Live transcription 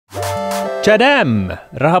Tchadam!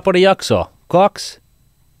 Rahapodin jakso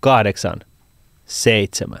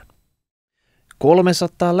 287.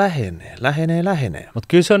 300 lähenee. Mutta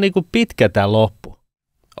kyllä se on niinku pitkä tämä loppu.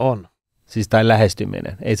 On. Siis tai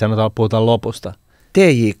lähestyminen. Ei puhuta lopusta.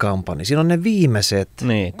 TJ-kampanja, siinä on ne viimeiset.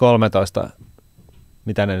 Niin, 13,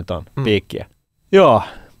 mitä ne nyt on, piikkiä. Joo,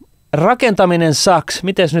 rakentaminen saks,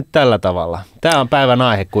 mites nyt tällä tavalla? Tämä on päivän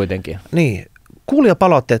aihe kuitenkin. Niin,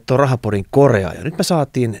 kuulijapalautteet on Rahapodin korea ja nyt me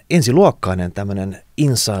saatiin ensiluokkainen tämmöinen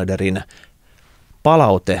insiderin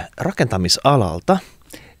palaute rakentamisalalta.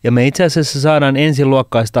 Ja me itse asiassa saadaan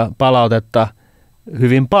ensiluokkaista palautetta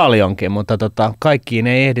hyvin paljonkin, mutta kaikkiin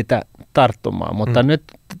ei ehditä tarttumaan. Mutta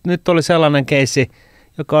nyt oli sellainen keissi,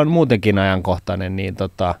 joka on muutenkin ajankohtainen, niin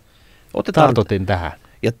tartutin tähän.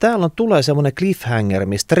 Ja täällä tulee semmoinen cliffhanger,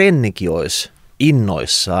 mistä Rennikin olisi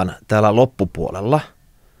innoissaan täällä loppupuolella.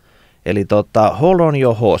 Eli hold on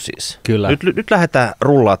your horses. Kyllä. Nyt lähdetään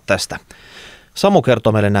rullaa tästä. Samu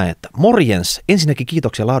kertoo meille näin, että morjens, ensinnäkin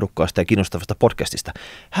kiitoksia laadukkaasta ja kiinnostavasta podcastista.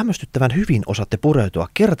 Hämmästyttävän hyvin osaatte pureutua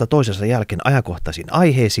kerta toisensa jälkeen ajankohtaisiin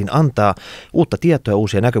aiheisiin, antaa uutta tietoa ja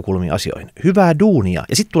uusia näkökulmia asioihin. Hyvää duunia.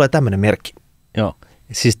 Ja sitten tulee tämmöinen merkki. Joo,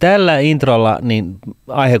 siis tällä introlla niin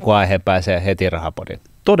aihe kuin aihe pääsee heti Rahapodin.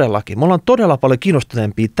 Todellakin. Me ollaan todella paljon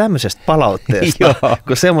kiinnostuneempia tämmöisestä palautteesta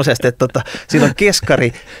kuin semmoisesta, että siinä on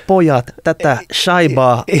keskari, pojat, tätä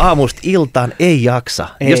shaibaa aamusta iltaan ei jaksa.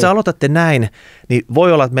 Ei. Jos te aloitatte näin, niin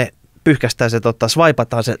voi olla, että me pyyhkästään se,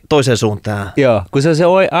 swipataan se toiseen suuntaan. Joo, kun se on se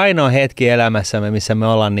ainoa hetki elämässämme, missä me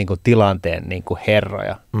ollaan niinku tilanteen niinku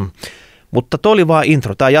herroja. Mutta toi oli vaan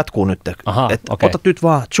intro, tämä jatkuu nyt. Aha, okay. Otat nyt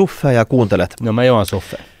vaan suffea ja kuuntelet. No mä juon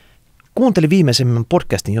suffea. Kuuntelin viimeisemmän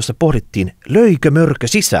podcastin, jossa pohdittiin, löikö mörkö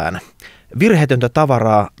sisään. Virheetöntä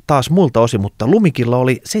tavaraa taas multa osin, mutta lumikilla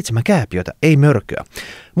oli 7 kääpiötä, ei mörköä.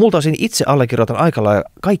 Multa osin itse allekirjoitan aika lailla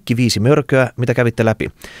kaikki 5 mörköä, mitä kävitte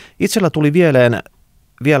läpi. Itsellä tuli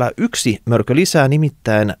vielä 1 mörkö lisää,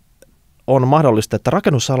 nimittäin on mahdollista, että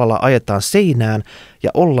rakennusalalla ajetaan seinään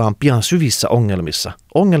ja ollaan pian syvissä ongelmissa.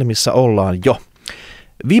 Ongelmissa ollaan jo.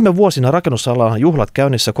 Viime vuosina rakennusalalla on juhlat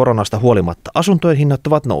käynnissä koronasta huolimatta. Asuntojen hinnat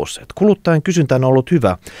ovat nousseet. Kuluttajan kysyntä on ollut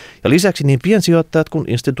hyvä. Ja lisäksi niin piensijoittajat kuin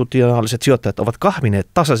institutionaaliset sijoittajat ovat kahmineet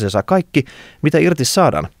tasaisensa kaikki, mitä irti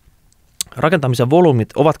saadaan. Rakentamisen volyymit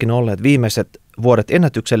ovatkin olleet viimeiset vuodet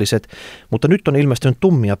ennätykselliset, mutta nyt on ilmestynyt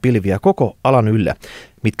tummia pilviä koko alan yllä,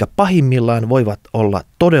 mitkä pahimmillaan voivat olla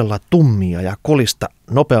todella tummia ja kolista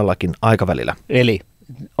nopeallakin aikavälillä. Eli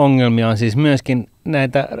ongelmia on siis myöskin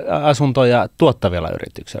näitä asuntoja tuottavilla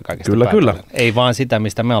yrityksillä kaikista Kyllä. Ei vaan sitä,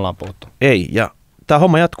 mistä me ollaan puhuttu. Ei, ja tämä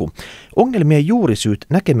homma jatkuu. Ongelmien juurisyyt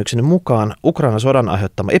näkemykseni mukaan Ukrainan sodan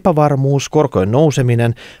aiheuttama epävarmuus, korkojen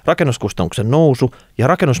nouseminen, rakennuskustannusten nousu ja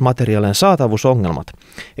rakennusmateriaalien saatavuusongelmat.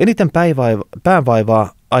 Eniten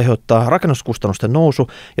päänvaivaa aiheuttaa rakennuskustannusten nousu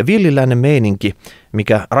ja villiläinen meininki,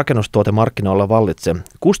 mikä rakennustuotemarkkinoilla vallitsee.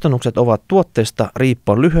 Kustannukset ovat tuotteesta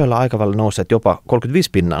riippuen lyhyellä aikavälillä nousseet jopa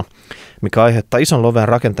 35%, mikä aiheuttaa ison loven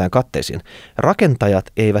rakentajan katteisiin. Rakentajat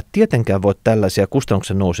eivät tietenkään voi tällaisia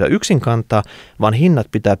kustannuksen nousuja yksin kantaa, vaan hinnat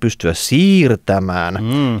pitää pystyä siirtämään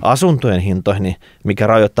asuntojen hintoihin, mikä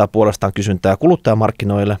rajoittaa puolestaan kysyntää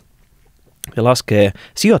kuluttajamarkkinoille ja laskee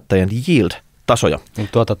sijoittajien yield-tasoja.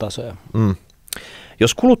 Tuototasoja.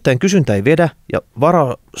 Jos kuluttajan kysyntä ei vedä ja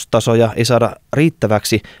varaustasoja ei saada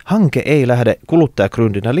riittäväksi, hanke ei lähde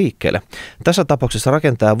kuluttajakryndinä liikkeelle. Tässä tapauksessa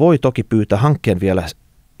rakentaja voi toki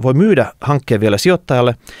myydä hankkeen vielä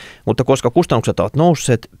sijoittajalle, mutta koska kustannukset ovat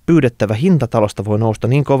nousseet, pyydettävä hinta talosta voi nousta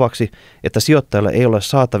niin kovaksi, että sijoittajalle ei ole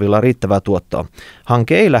saatavilla riittävää tuottoa.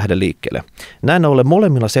 Hanke ei lähde liikkeelle. Näin ollen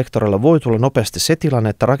molemmilla sektoreilla voi tulla nopeasti se tilanne,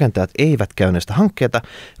 että rakentajat eivät käynnistä hankkeita,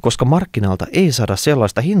 koska markkinalta ei saada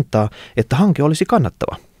sellaista hintaa, että hanke olisi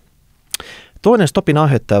kannattava. Toinen stopin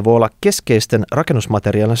aiheuttaja voi olla keskeisten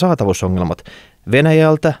rakennusmateriaalien saatavuusongelmat.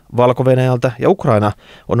 Venäjältä, Valko-Venäjältä ja Ukraina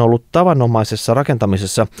on ollut tavanomaisessa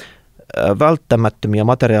rakentamisessa välttämättömiä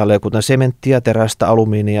materiaaleja, kuten sementtiä, terästä,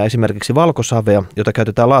 alumiinia ja esimerkiksi valkosavea, jota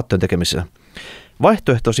käytetään laattojen tekemisessä.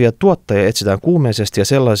 Vaihtoehtoisia tuottajia etsitään kuumeisesti ja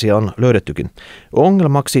sellaisia on löydettykin.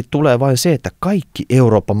 Ongelmaksi tulee vain se, että kaikki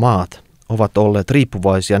Euroopan maat ovat olleet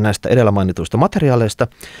riippuvaisia näistä edellä mainituista materiaaleista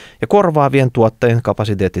ja korvaavien tuottajien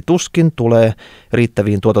kapasiteetti tuskin tulee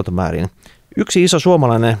riittäviin tuotantomääriin. Yksi iso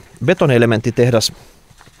suomalainen betonielementtitehdas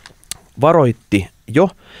varoitti jo,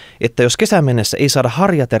 että jos kesän mennessä ei saada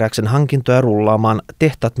harjateräksen hankintoja rullaamaan,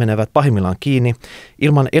 tehtaat menevät pahimmillaan kiinni.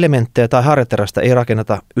 Ilman elementtejä tai harjaterästä ei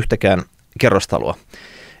rakenneta yhtäkään kerrostaloa.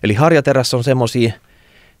 Eli harjaterässä on semmoisia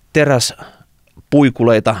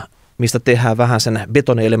teräspuikuleita, mistä tehdään vähän sen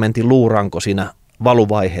betonielementin luuranko siinä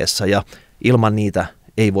valuvaiheessa ja ilman niitä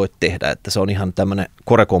ei voi tehdä, että se on ihan tämmöinen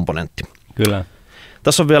korekomponentti. Kyllä.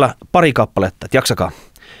 Tässä on vielä pari kappaletta, että jaksakaa.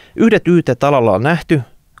 Yhdet yt alalla on nähty,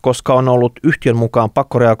 koska on ollut yhtiön mukaan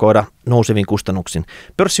pakko reagoida nouseviin kustannuksiin.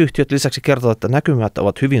 Pörssiyhtiöt lisäksi kertovat, että näkymät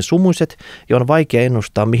ovat hyvin sumuiset ja on vaikea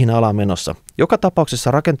ennustaa, mihin ala on menossa. Joka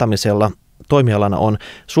tapauksessa rakentamisella toimialana on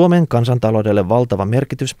Suomen kansantaloudelle valtava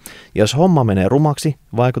merkitys, ja jos homma menee rumaksi,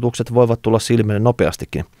 vaikutukset voivat tulla silmille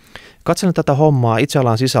nopeastikin. Katselen tätä hommaa itse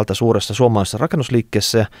alan sisältä suuressa suomalaisessa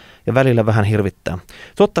rakennusliikkeessä ja välillä vähän hirvittää.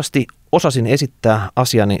 Toivottavasti osasin esittää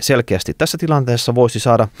asiani selkeästi. Tässä tilanteessa voisi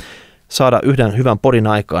saada yhden hyvän podin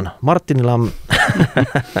aikaan. Martinilla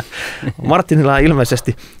on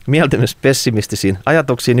ilmeisesti mieltymys pessimistisiin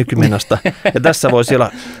ajatuksiin nykymenosta, ja tässä voisi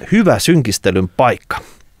olla hyvä synkistelyn paikka.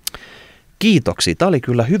 Kiitoksia. Tämä oli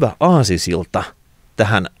kyllä hyvä aasinsilta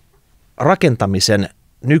tähän rakentamisen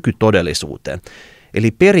nykytodellisuuteen.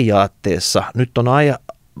 Eli periaatteessa nyt on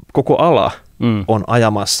koko ala on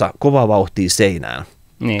ajamassa kovaa vauhtia seinään.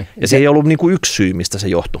 Niin. Ja se ei ollut niin kuin yksi syy, mistä se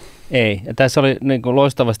johtui. Ei. Ja tässä oli niin kuin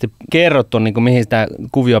loistavasti kerrottu, niin kuin mihin tämä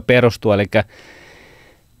kuvio perustuu. Eli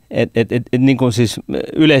niin kuin siis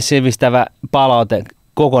yleissivistävä palaute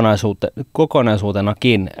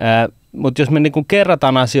kokonaisuutenakin. Mutta jos me niin kuin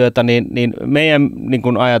kerrataan asioita, niin meidän niin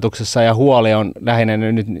kuin ajatuksessa ja huoli on lähinnä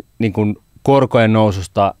nyt niin kuin korkojen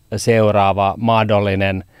noususta seuraava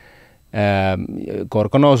mahdollinen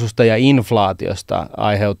korkonoususta ja inflaatiosta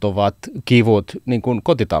aiheutuvat kivut niin kuin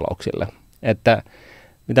kotitalouksille. Että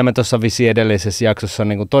mitä me tuossa vissiin edellisessä jaksossa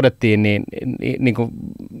niin kuin todettiin, niin kuin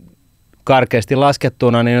karkeasti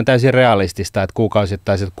laskettuna niin on täysin realistista, että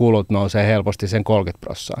kuukausittaiset kulut nousee helposti sen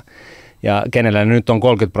 30%. Ja kenellä nyt on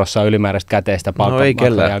 30% ylimääräistä käteistä palkan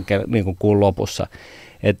jälkeen niin kuin kuun lopussa.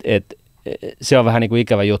 Se on vähän niin kuin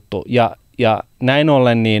ikävä juttu. Ja näin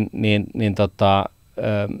ollen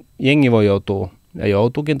jengi voi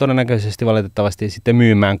joutuukin todennäköisesti valitettavasti sitten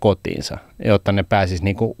myymään kotiinsa, jotta ne pääsisi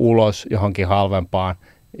niin kuin ulos johonkin halvempaan,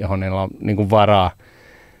 johon niillä on niin kuin varaa,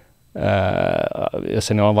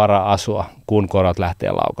 jossa ne on varaa asua, kun korot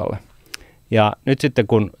lähtee laukalle. Ja nyt sitten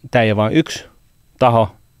kun tämä ei ole vain yksi taho,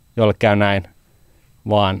 jolle käy näin,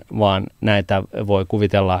 vaan näitä voi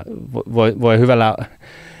kuvitella, voi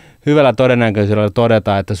hyvällä todennäköisyydellä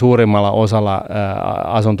todeta, että suurimmalla osalla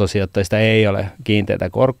asuntosijoittajista ei ole kiinteätä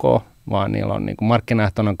korkoa, vaan niillä on niin kuin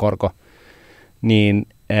markkinaehtoinen korko, niin,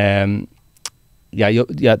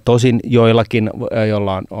 ja tosin joillakin,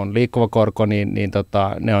 joilla on liikkuva korko, niin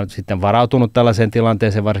ne on sitten varautunut tällaiseen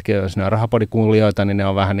tilanteeseen, varsinkin jos ne on rahapodikuulijoita, niin ne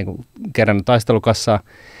on vähän niin kuin kerännyt taistelukassaa,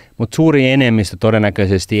 mutta suuri enemmistö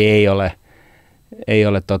todennäköisesti ei ole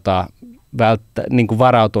niin kuin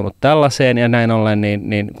varautunut tällaiseen, ja näin ollen,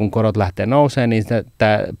 niin kun korot lähtee nousemaan, niin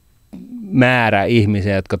tämä määrä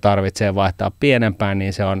ihmisiä, jotka tarvitsee vaihtaa pienempään,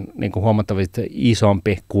 niin se on niin kuin huomattavasti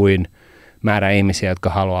isompi kuin määrä ihmisiä, jotka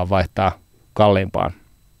haluaa vaihtaa kalliimpaan.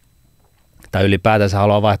 Tai ylipäätänsä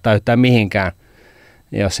haluaa vaihtaa yhtään mihinkään,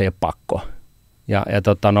 jos ei ole pakko.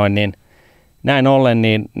 Niin näin ollen,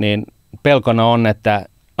 niin pelkona on, että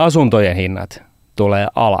asuntojen hinnat tulee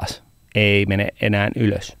alas, ei mene enää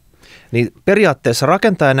ylös. Niin periaatteessa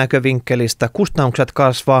rakentajan näkövinkkelistä kustannukset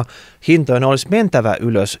kasvaa, hintojen olisi mentävä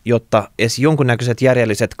ylös, jotta edes jonkunnäköiset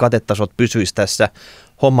järjelliset katetasot pysyisi tässä,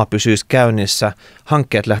 homma pysyisi käynnissä,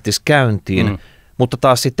 hankkeet lähtisi käyntiin, mutta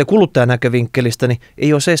taas sitten kuluttajan näkövinkkelistä niin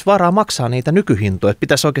ei ole edes varaa maksaa niitä nykyhintoja, että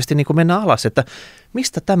pitäisi oikeasti niin kuin mennä alas, että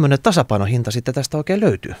mistä tämmöinen tasapainohinta sitten tästä oikein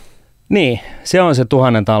löytyy? Niin, se on se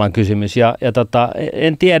 1000 taalan kysymys ja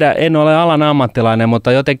en tiedä, en ole alan ammattilainen,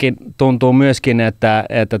 mutta jotenkin tuntuu myöskin, että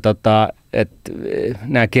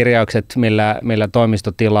nämä kirjaukset, millä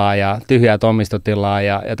toimistotilaa ja tyhjää toimistotilaa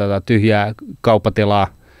ja tyhjää kauppatilaa,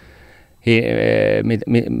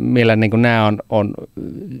 millä niin kuin nämä on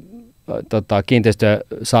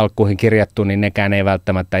kiinteistösalkkuihin kirjattu, niin nekään ei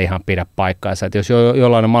välttämättä ihan pidä paikkaansa. Että jos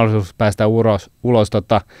jollain on mahdollisuus päästä ulos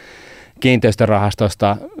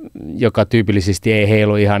kiinteistörahastosta, joka tyypillisesti ei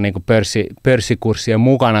heilu ihan niin kuin pörssikurssien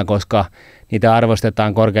mukana, koska niitä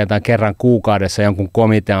arvostetaan korkeintaan kerran kuukaudessa jonkun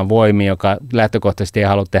komitean voimin, joka lähtökohtaisesti ei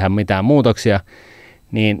halua tehdä mitään muutoksia,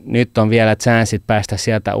 niin nyt on vielä chanssit päästä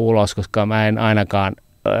sieltä ulos, koska mä en ainakaan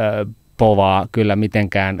povaa kyllä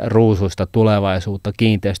mitenkään ruusuista tulevaisuutta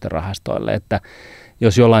kiinteistörahastoille, että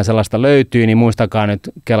jos jollain sellaista löytyy, niin muistakaa nyt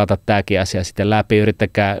kelata tämäkin asia sitten läpi,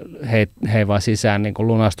 yrittäkää heivaa sisään niin kuin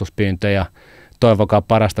lunastuspyyntöjä, toivokaa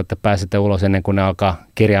parasta, että pääsette ulos ennen kuin ne alkaa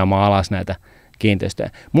kirjaamaan alas näitä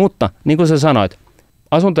kiinteistöjä. Mutta niin kuin sä sanoit,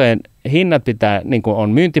 asuntojen hinnat pitää, niin kuin on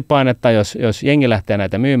myyntipainetta, jos jengi lähtee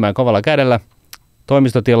näitä myymään kovalla kädellä,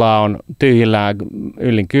 toimistotilaa on tyhjillään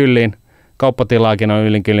yllin kyllin, kauppatilaakin on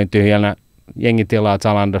yllin kyllin tyhjällä, jengi tilaa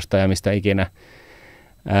Zalandosta ja mistä ikinä.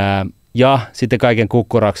 Ja sitten kaiken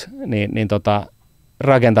kukkuraksi, niin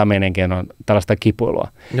rakentaminenkin on tällaista kipuilua.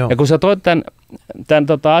 Joo. Ja kun sä toit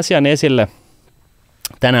tämän asian esille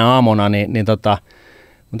tänä aamuna, niin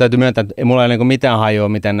mun täytyy myöntää, että mulla ei ole mitään hajua,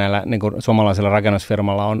 miten näillä suomalaisilla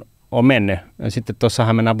rakennusfirmalla on mennyt. Ja sitten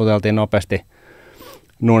tuossahan me naputeltiin nopeasti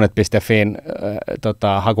Nordnet.fin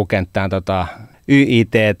hakukenttään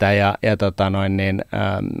YIT:tä ja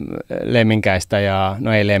lemminkäistä ja,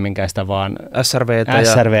 no ei lemminkäistä, vaan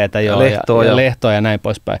SRVtä ja Lehtoa ja näin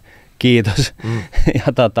poispäin. Kiitos.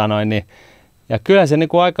 Ja kyllä se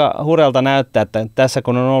niinku aika hurjalta näyttää, että tässä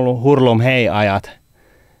kun on ollut hurlum hei-ajat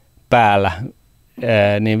päällä,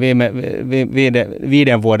 niin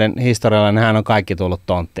viiden vuoden historialla nehän on kaikki tullut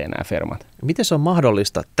tonttiin nämä firmat. Miten se on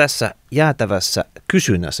mahdollista tässä jäätävässä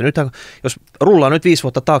kysynnässä? Nyt jos rullaa nyt 5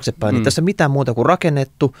 vuotta taaksepäin, niin tässä mitään muuta kuin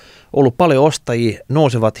rakennettu, ollut paljon ostajia,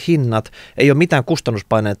 nousevat hinnat, ei ole mitään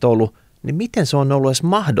kustannuspaineita ollut, niin miten se on ollut edes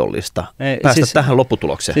mahdollista päästä tähän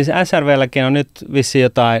lopputulokseen? Siis SRVlläkin on nyt vissiin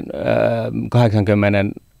jotain 80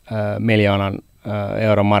 miljoonan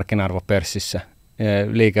euron markkina-arvo pörssissä.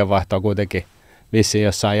 Liikevaihto on kuitenkin vissiin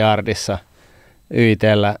jossain jardissa.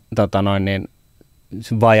 YIT:llä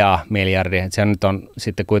vajaa miljardi. Se nyt on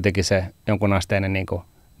sitten kuitenkin se jonkunasteinen niin kuin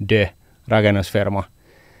rakennusfirma.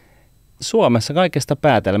 Suomessa kaikesta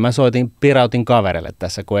päätellä. Mä pirautin kaverille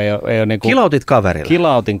tässä, kun ei ole niin kuin... Kilautit kaverille?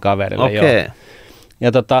 Kilautin kaverille, okay. Joo.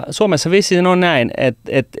 Ja Suomessa vissiin on näin,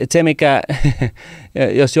 että se mikä,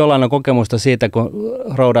 jos jollain on kokemusta siitä, kun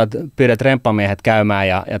pyydät remppamiehet käymään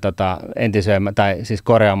ja entisöimään, tai siis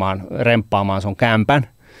korjaamaan, remppaamaan sun kämpän,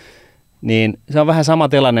 niin se on vähän sama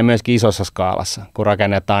tilanne myöskin isossa skaalassa, kun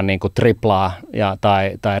rakennetaan niin kuin triplaa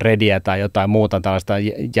tai rediä tai jotain muuta tällaista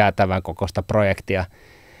jäätävän kokoista projektia,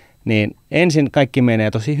 niin ensin kaikki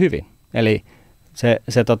menee tosi hyvin. Eli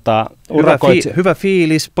hyvä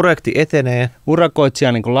fiilis, projekti etenee.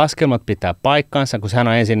 Urakoitsija niin laskelmat pitää paikkansa, kun sehän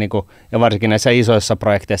on ensin, niin kuin, ja varsinkin näissä isoissa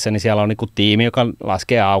projekteissa, niin siellä on niin kuin tiimi, joka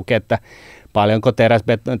laskee auki, että paljonko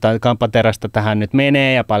kampaterästä tähän nyt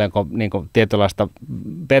menee ja paljonko niin kuin, tietynlaista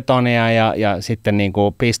betonia ja sitten niin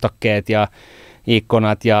kuin, pistokkeet ja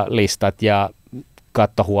ikkunat ja listat ja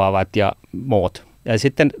kattohuovat ja muut. Ja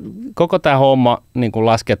sitten koko tämä homma niin kuin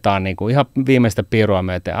lasketaan niin kuin ihan viimeistä piirua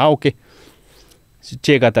myöten auki. Sitten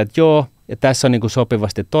tsiikataan, että joo, ja tässä on niin kuin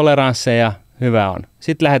sopivasti toleransseja, hyvä on.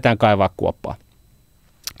 Sitten lähdetään kaivaa kuoppaa.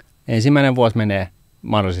 Ensimmäinen vuosi menee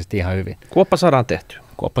mahdollisesti ihan hyvin. Kuoppa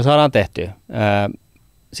saadaan tehtyä.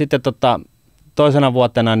 Sitten toisena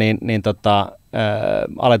vuotena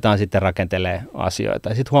aletaan sitten rakentelemaan asioita.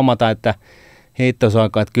 Ja sitten huomataan, että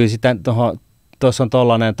hittosoika, että kyllä sitä tuossa on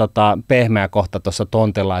tuollainen pehmeä kohta tuossa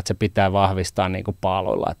tontilla, että se pitää vahvistaa niin kuin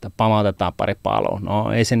paaluilla, että pamautetaan pari paalua.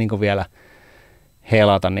 No ei se niin kuin vielä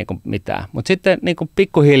heilata niin kuin mitään. Mutta sitten niin kuin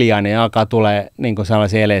pikkuhiljaa niin alkaa tulee niin kuin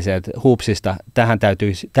sellaisia eleisiä, että hupsista tähän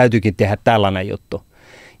täytyykin tehdä tällainen juttu.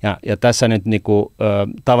 Ja tässä nyt niin kuin,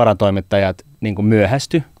 tavarantoimittajat niin kuin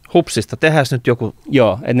myöhästy. Hupsista, tehdään nyt joku.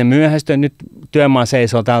 Joo, että ne myöhästyy. Nyt työmaa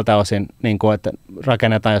seisoo tältä osin, niin kuin, että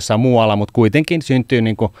rakennetaan jossain muualla, mutta kuitenkin syntyy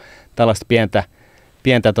niin kuin tällaista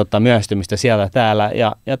pientä myöhästymistä siellä täällä.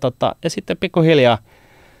 Ja sitten pikkuhiljaa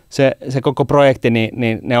se koko projekti,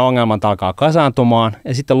 niin ne ongelmat alkaa kasaantumaan.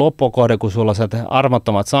 Ja sitten loppukohde, kun sulla on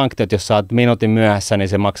armottomat sanktiot, jos sä oot minuutin myöhässä, niin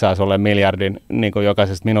se maksaa sulle miljardin niin kuin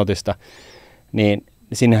jokaisesta minuutista. Niin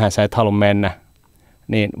sinnehän sä et halua mennä.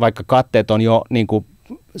 Niin vaikka katteet on jo niin kuin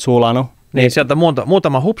sulanut. Niin sieltä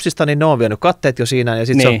muutama hupsista, niin ne on vienyt katteet jo siinä. Ja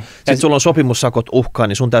sitten sulla on sopimussakot uhkaa,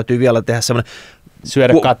 niin sun täytyy vielä tehdä semmoinen...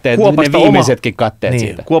 Syödä katteet, ne viimeisetkin katteet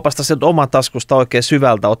siitä. Kuopasta sieltä oman taskusta oikein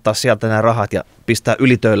syvältä, ottaa sieltä nämä rahat ja pistää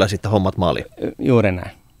ylitöillä sitten hommat maaliin. Juuri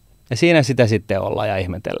näin. Ja siinä sitä sitten ollaan ja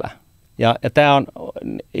ihmetellään. Ja tämä on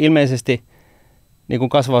ilmeisesti niin kuin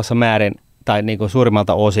kasvavassa määrin tai niin kuin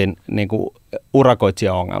suurimmalta osin niin kuin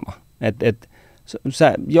urakoitsija-ongelma.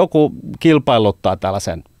 Joku kilpailuttaa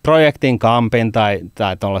tällaisen projektin, kampin tai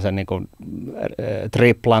tuollaisen niin kuin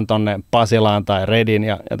triplan tonne Pasilaan tai Redin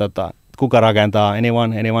ja kuka rakentaa,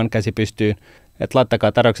 anyone käsi pystyyn, että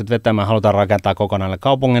laittakaa tarjoukset vetämään, halutaan rakentaa kokonainen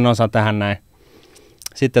kaupungin osa tähän näin.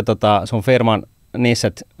 Sitten sun firman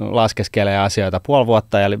nisset laskeskelee asioita puoli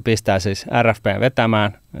vuotta ja pistää siis RFPn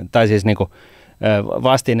vetämään, tai siis niinku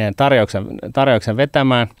vastineen tarjouksen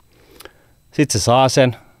vetämään. Sitten se saa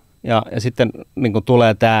sen ja sitten niinku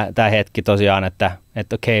tulee tämä hetki tosiaan, että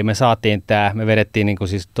okei, me saatiin tämä, me vedettiin niinku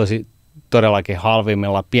siis todellakin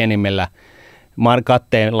halvimmilla, pienimmillä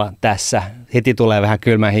katteilla tässä. Heti tulee vähän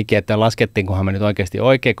kylmä hiki, että laskettiinkohan me nyt oikeasti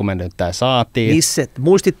oikein, kun me nyt tämä saatiin.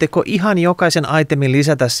 Muistitteko ihan jokaisen itemin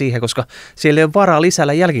lisätä siihen, koska siellä ei ole varaa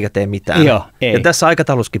lisällä jälkikäteen mitään. Joo, ei. Ja tässä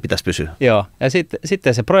aikataulussakin pitäisi pysyä. Joo, ja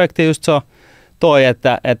sitten se projekti just toi,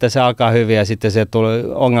 että se alkaa hyvin ja sitten se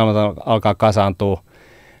ongelmat alkaa kasaantua.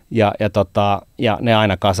 ja ne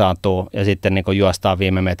aina kasaantuu ja sitten niin kuin juostaan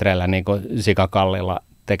viime metreillä niin kuin sikakallilla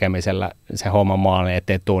tekemisellä se homma maaliin,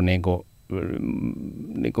 ettei tule niin kuin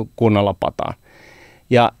kunnolla pataan.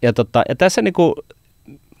 Ja tässä niin kuin,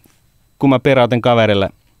 kun mä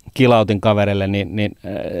kilautin kaverille, niin,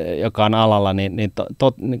 joka on alalla, niin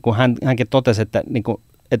kuin hänkin totesi, että, niin kuin,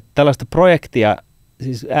 että tällaista projektia,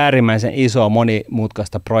 siis äärimmäisen isoa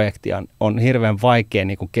monimutkaista projektia on hirveän vaikea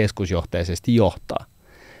niin kuin keskusjohteisesti johtaa,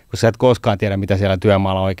 koska sä et koskaan tiedä, mitä siellä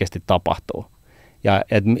työmaalla oikeasti tapahtuu ja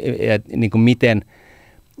niin kuin miten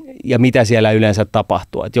ja mitä siellä yleensä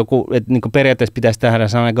tapahtuu. Niin kuin periaatteessa pitäisi tehdä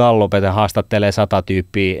sellainen gallup, että haastattelee 100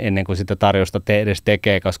 tyyppiä ennen kuin sitä tarjousta edes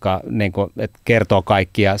tekee, koska niin kuin, että kertoo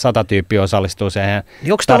kaikki ja 100 tyyppiä osallistuu siihen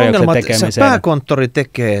tarjouksen tekemiseen. Se pääkonttori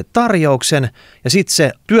tekee tarjouksen ja sitten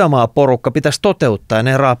se työmaaporukka pitäisi toteuttaa ja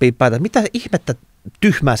ne raapii päätä. Mitä ihmettä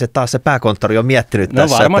tyhmää se taas se pääkonttori on miettinyt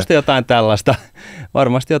tässä? No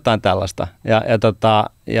varmasti jotain tällaista.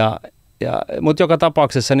 Mutta joka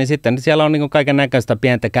tapauksessa niin sitten siellä on niin kaiken näköistä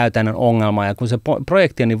pientä käytännön ongelmaa ja kun se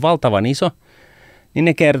projekti on niin valtavan iso, niin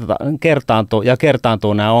ne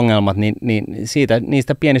kertaantuu nämä ongelmat, niin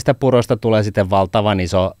niistä pienistä puroista tulee sitten valtavan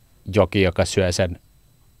iso joki, joka syö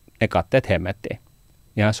ne katteet hemmettiin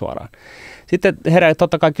ihan suoraan. Sitten herää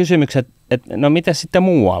totta kai kysymykset, että no miten sitten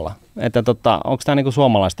muualla, että onko tämä niinku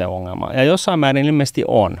suomalaisten ongelma? Ja jossain määrin ilmeisesti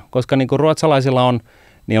on, koska niinku ruotsalaisilla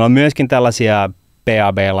niillä on myöskin tällaisia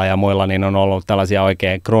PAB:lla ja muilla, niin on ollut tällaisia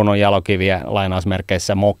oikein kruunun jalokiviä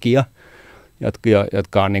lainausmerkeissä mokia,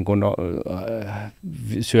 jotka on niin kuin,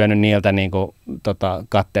 syönyt niiltä niin kuin,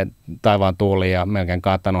 katteet taivaan tuuliin ja melkein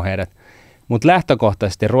kaattanut heidät. Mutta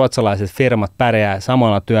lähtökohtaisesti ruotsalaiset firmat pärjää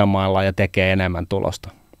samalla työmailla ja tekee enemmän tulosta.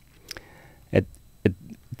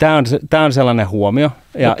 Tämä on sellainen huomio.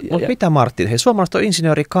 Mutta mitä Martin, hei, suomalaiset on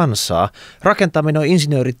insinöörikansaa, rakentaminen on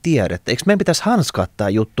insinööritiedettä. Eikö meidän pitäisi hanskaa tämä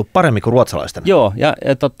juttu paremmin kuin ruotsalaisten? Joo, ja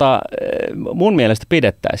mun mielestä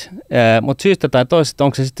pidettäisiin. Mutta syystä tai toisesta,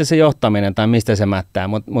 onko se sitten se johtaminen tai mistä se mättää.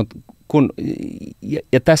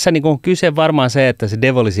 Ja tässä niin on kyse varmaan se, että se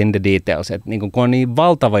devil is in the details. Että niin kun on niin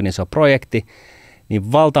valtavan iso projekti,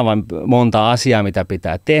 niin valtavan monta asiaa, mitä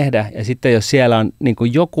pitää tehdä. Ja sitten jos siellä on niin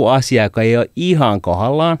kuin joku asia, joka ei ole ihan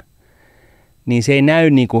kohdallaan, niin se ei näy,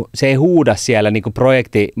 niin kuin, se ei huuda siellä niin kuin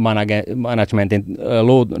projektimanagementin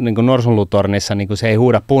niin kuin norsunluutornissa, niin kuin se ei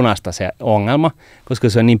huuda punaista se ongelma, koska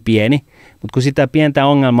se on niin pieni. Mutta kun sitä pientä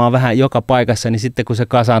ongelmaa on vähän joka paikassa, niin sitten kun se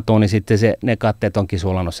kasaantuu, niin sitten ne katteet onkin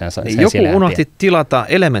sulannut sen joku unohti tilata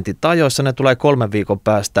elementit ajoissa, ne tulee 3 viikon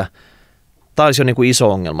päästä. Tämä olisi jo niin kuin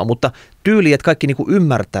iso ongelma, mutta tyyli, että kaikki niin kuin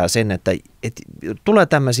ymmärtää sen, että tulee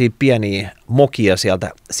tämmöisiä pieniä mokia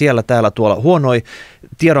siellä täällä tuolla, huonoja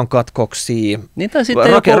tiedonkatkoksia, niin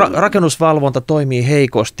rakennusvalvonta toimii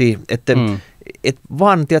heikosti, että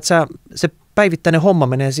vaan tiedätkö, se päivittäinen homma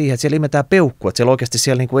menee siihen, että siellä imetään peukkua, että siellä oikeasti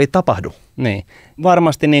siellä niin kuin ei tapahdu. Niin.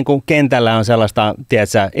 Varmasti niin kuin kentällä on sellaista,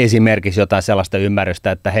 tiedätkö, esimerkiksi jotain sellaista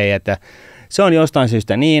ymmärrystä, että hei, että se on jostain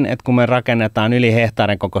syystä niin, että kun me rakennetaan yli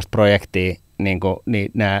hehtaarin kokoista projektia, niin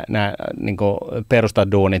nämä niin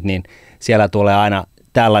perustaduunit, niin siellä tulee aina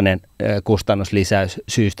tällainen kustannuslisäys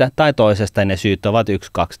syystä tai toisesta, ja ne syyt ovat 1,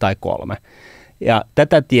 2 tai 3. Ja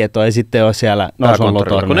tätä tietoa ei sitten ole siellä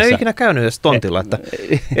nousunluutornissa. Kun ne ei ikinä käynyt edes tontilla,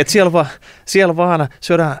 että siellä vaan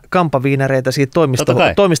syödään kampaviinereitä siitä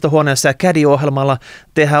toimistohuoneessa ja CAD-ohjelmalla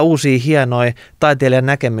tehdään uusia hienoja taiteilijan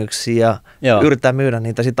näkemyksiä ja yritetään myydä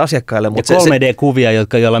niitä sitten asiakkaille. Ja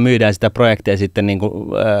 3D-kuvia, joilla myydään sitä projektia sitten niin kuin,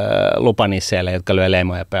 lupanisseille, jotka lyö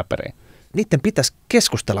leimoja paperiin. Niiden pitäisi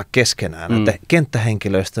keskustella keskenään, että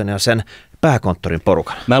kenttähenkilöstön ja sen pääkonttorin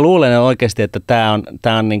porukan. Mä luulen oikeasti, että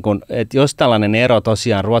tämä on niin kuin, että jos tällainen ero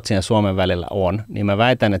tosiaan Ruotsin ja Suomen välillä on, niin mä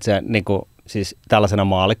väitän, että se niin kuin, siis tällaisena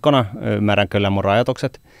maallikkona, ymmärrän kyllä mun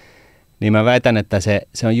rajoitukset, niin mä väitän, että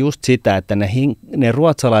se on just sitä, että ne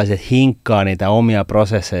ruotsalaiset hinkkaa niitä omia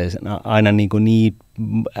prosesseja aina niin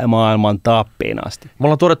maailman tappiin asti. Me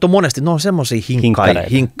ollaan todettu monesti, ne on semmoisia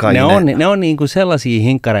hinkkaajia. Ne on niin kuin sellaisia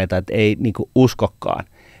hinkkareita, että ei niin kuin uskokaan.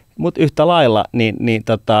 Mutta yhtä lailla,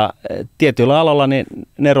 tietyillä aloilla niin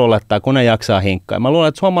ne rullettaa, kun ne jaksaa hinkkaa. Mä luulen,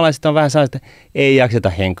 että suomalaiset on vähän sellaista, että ei jakseta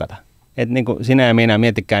hinkata. Että niin kuin sinä ja minä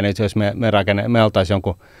miettikään nyt, jos me oltaisiin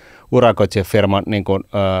jonkun urakoitsijafirman niin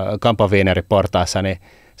kampaviineriportaassa, niin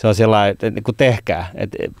se on sellainen, että niin kuin tehkää.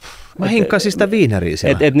 Mä hinkkasin sitä viineriä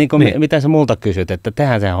siellä. Niin. Mitä sä multa kysyt, että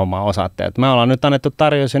tehdään sen homman osaatte. Että me ollaan nyt annettu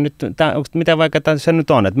tarjous ja nyt, mitä vaikka se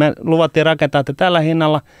nyt on. Että me luvattiin rakentaa te tällä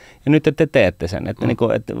hinnalla ja nyt te teette sen. Että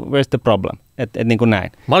where's the problem? Että niin kuin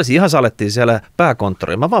näin. Mä olisin ihan salettiin siellä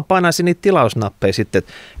pääkonttorilla. Mä vaan painaisin niitä tilausnappeja sitten.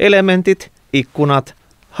 Elementit, ikkunat,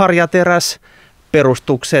 harjateräs,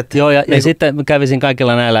 perustukset. Joo, ja sitten kävisin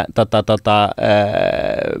kaikilla näillä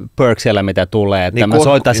perksillä, mitä tulee, että mä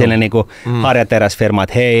soitan sinne niinku harjateräsfirmaan,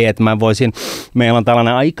 että hei, että meillä on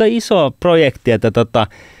tällainen aika iso projekti, että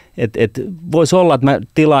voisi olla, että mä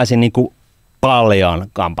tilaisin niinku paljon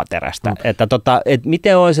kampaterästä. Että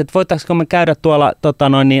miten olisi, että voitaisiinko me käydä tuolla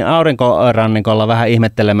aurinkorannikolla vähän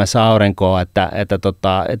ihmettelemässä aurinkoa, että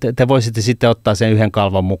te voisitte sitten ottaa sen yhden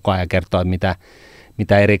kalvon mukaan ja kertoa, että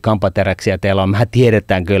mitä eri kampateräksiä teillä on. Mehän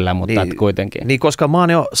tiedetään kyllä, mutta kuitenkin. Niin, koska mä oon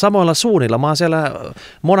jo samoilla suunnilla. Mä oon siellä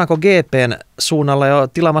Monaco GPn suunnalla jo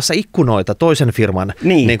tilaamassa ikkunoita toisen firman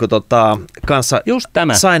kanssa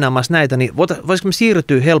sainaamassa näitä. Niin voisiko me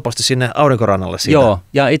siirtyä helposti sinne aurinkorannalle siitä? Joo,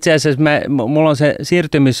 ja itse asiassa mulla on se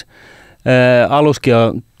aluskin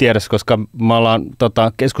on tiedossa, koska me ollaan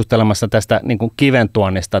keskustelemassa tästä niin kuin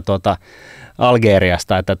kiventuonnista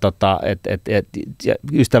Algeriasta, että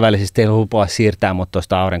ystävällisesti ei lupaa siirtää mut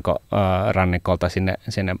tuosta aurinkorannikolta sinne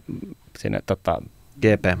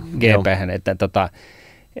GP:hen, että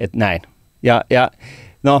näin. Ja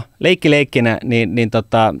no leikkinä, niin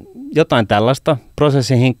jotain tällaista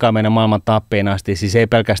prosessin hinkkaaminen maailman tappiin asti, siis ei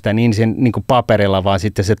pelkästään niin kuin paperilla, vaan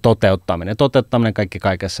sitten se toteuttaminen kaikki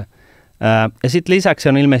kaikessa. Ja sitten lisäksi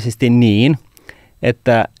on ilmeisesti niin,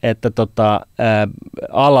 että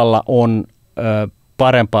alalla on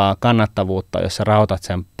parempaa kannattavuutta, jos sä rahoitat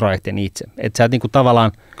sen projektin itse. Että sä niinku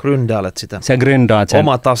tavallaan gründailet sitä. Sä gründaat sen.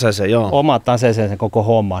 Oma taseeseen, joo. Oma taseeseen sen koko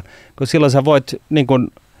homman. Kun silloin sä voit niinku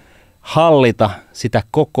hallita sitä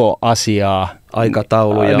koko asiaa.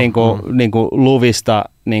 Aikatauluja. Niinku luvista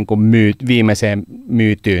niinku viimeiseen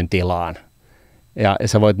myytyyn tilaan. Ja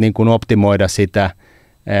sä voit niinku optimoida sitä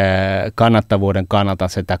kannattavuuden kannalta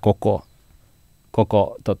sitä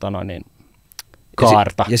koko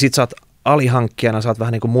kaarta. Ja sit sä oot alihankkijana, sä oot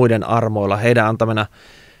vähän niin kuin muiden armoilla, heidän antamina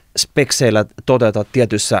spekseillä toteutat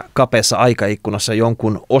tietyssä kapeassa aikaikkunassa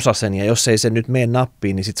jonkun osasen, ja jos ei se nyt mene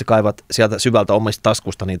nappiin, niin sit sä kaivat sieltä syvältä omista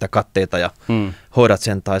taskusta niitä katteita ja hoidat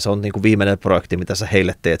sen, tai se on niin kuin viimeinen projekti, mitä sä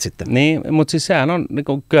heille teet sitten. Niin, mutta siis sehän on, niin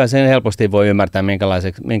kuin, kyllä sen helposti voi ymmärtää,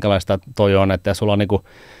 minkälaista toi on, että sulla on, niin kuin,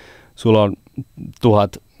 sulla on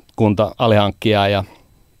 1000 kunta alihankkijaa, ja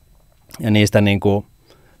niistä niin kuin,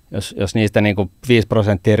 jos niistä niin kuin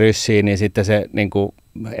 5% ryssii, niin sitten se niin kuin,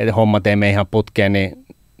 hommat ei mene ihan putkeen, niin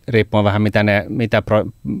riippuen vähän mitä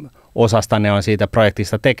osasta ne on siitä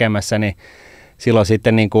projektista tekemässä, niin silloin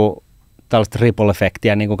sitten niin kuin tällaista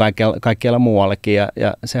ripple-efektiä niin kuin kaikkialla muuallekin,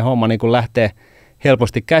 ja se homma niin kuin lähtee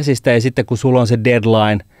helposti käsistä, ja sitten kun sulla on se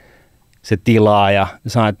deadline, se tilaa, ja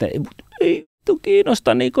sä että ei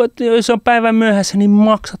kiinnosta, niin kuin, että jos on päivän myöhässä, niin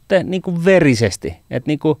maksatte niin kuin verisesti, että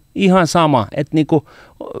niin kuin ihan sama, että niin kuin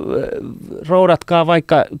roudatkaa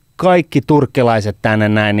vaikka kaikki turkkilaiset tänne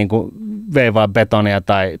näin niin kuin veivaa betonia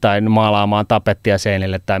tai maalaamaan tapettia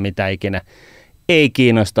seinille tai mitä ikinä. Ei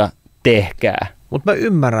kiinnosta, tehkää. Mutta mä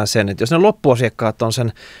ymmärrän sen, että jos ne loppuasiakkaat on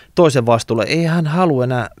sen toisen vastuulla, ei hän halua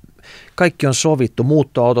enää, kaikki on sovittu,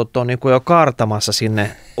 muuttoautot on niin kuin jo kaartamassa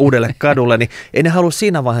sinne uudelle kadulle, niin ei ne halua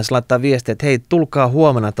siinä vaiheessa laittaa viestiä, että hei, tulkaa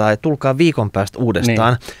huomenna tai tulkaa viikon päästä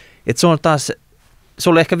uudestaan. Niin. Että se on taas, se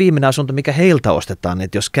on ehkä viimeinen asunto, mikä heiltä ostetaan,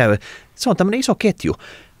 että jos käy. Se on tämmöinen iso ketju.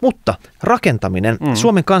 Mutta rakentaminen,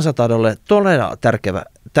 Suomen kansantaloudelle todella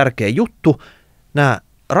tärkeä juttu. Nämä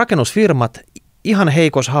rakennusfirmat ihan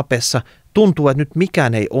heikossa hapessa, tuntuu, että nyt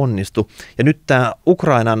mikään ei onnistu. Ja nyt tämä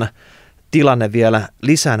Ukrainan tilanne vielä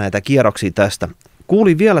lisää näitä kierroksia tästä.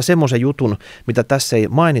 Kuulin vielä semmoisen jutun, mitä tässä ei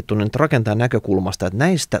mainittu nyt rakentajan näkökulmasta, että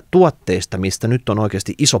näistä tuotteista, mistä nyt on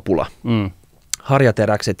oikeasti iso pula,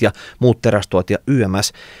 harjateräkset ja muut terästuot ja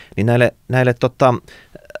YMS, niin näille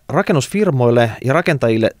rakennusfirmoille ja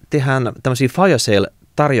rakentajille tehdään tämmöisiä fire sale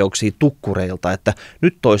tarjouksia tukkureilta, että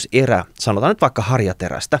nyt olisi erä, sanotaan nyt vaikka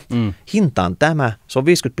harjaterästä, hinta on tämä, se on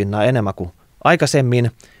 50% enemmän kuin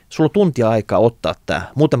aikaisemmin, sulla on tuntia aikaa ottaa tämä,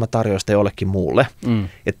 muutama tarjousta jollekin muulle.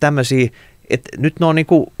 Että tämmöisiä, että nyt ne on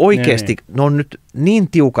niinku oikeasti, ne on nyt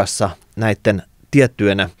niin tiukassa näiden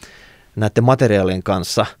tiettyjen näiden materiaalien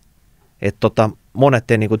kanssa, että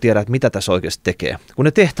monet ei niinku tiedä, että mitä tässä oikeasti tekee. Kun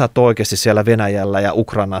ne tehtaat on oikeasti siellä Venäjällä ja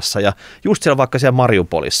Ukrainassa ja just siellä vaikka siellä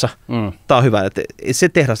Mariupolissa. Tämä on hyvä, että se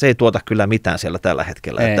tehdas ei tuota kyllä mitään siellä tällä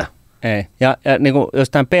hetkellä. Ei. Ja niin kuin, jos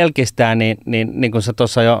tämän pelkistää, niin kuin sä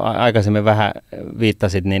tuossa jo aikaisemmin vähän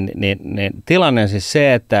viittasit, niin tilanne on siis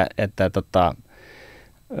se, että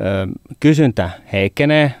kysyntä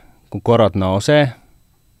heikkenee, kun korot nousee,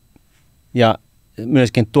 ja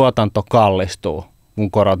myöskin tuotanto kallistuu,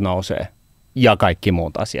 kun korot nousee, ja kaikki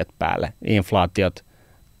muut asiat päälle, inflaatiot,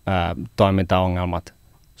 toimintaongelmat,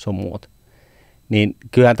 sun muut. niin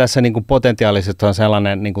kyllähän tässä niin kuin potentiaalisesti on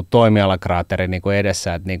sellainen niin kuin toimialakraateri niin kuin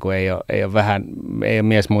edessä, että niin kuin ei ole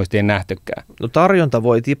miesmuistiin nähtykään. No tarjonta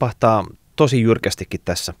voi tipahtaa tosi jyrkästikin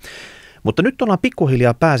tässä. Mutta nyt ollaan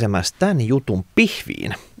pikkuhiljaa pääsemässä tämän jutun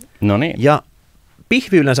pihviin. No niin. Ja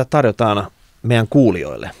pihvi yleensä tarjotaan meidän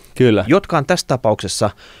kuulijoille, Kyllä. jotka on tässä tapauksessa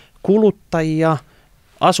kuluttajia,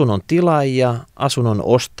 asunnon tilaajia, asunnon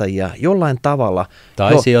ostajia jollain tavalla.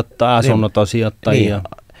 Tai asunnoton sijoittajia. Niin,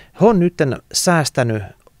 he on nyt säästänyt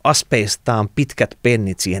aspeistaan pitkät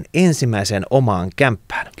pennit siihen ensimmäiseen omaan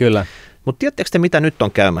kämppään. Kyllä. Mutta tiedättekö te, mitä nyt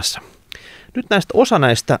on käymässä? Nyt osa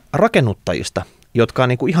näistä rakennuttajista, jotka on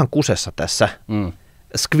niinku ihan kusessa tässä,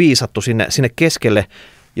 skviisattu sinne keskelle,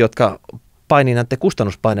 jotka painii näiden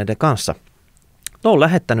kustannuspaineiden kanssa. Ne on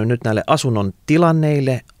lähettänyt nyt näille asunnon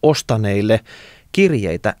tilanneille, ostaneille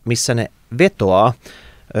kirjeitä, missä ne vetoaa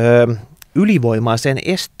ylivoimaiseen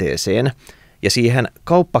esteeseen ja siihen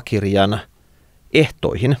kauppakirjan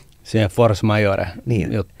ehtoihin. Siihen force majeure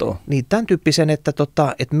juttuun. Niin tämän tyyppisen, että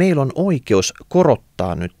meillä on oikeus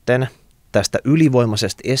korottaa nytten tästä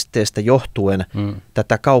ylivoimaisesta esteestä johtuen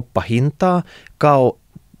tätä kauppahintaa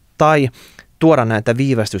tai tuoda näitä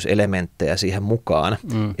viivästyselementtejä siihen mukaan.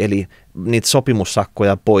 Eli niitä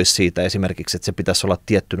sopimussakkoja pois siitä esimerkiksi, että se pitäisi olla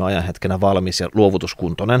tiettynä ajanhetkenä valmis ja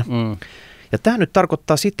luovutuskuntoinen. Ja tämä nyt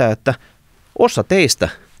tarkoittaa sitä, että osa teistä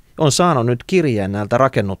on saanut nyt kirjeen näiltä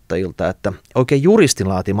rakennuttajilta, että oikein juristin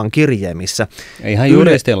laatiman kirjeen, missä ihan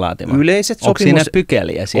juristin laatiman. Onko siinä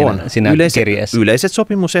pykäliä siinä kirjeessä? Yleiset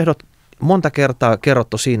sopimusehdot monta kertaa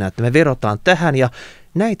kerrottu siinä, että me vedotaan tähän ja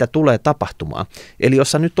näitä tulee tapahtumaan. Eli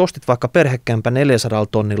jos sä nyt ostit vaikka perhekämpän 400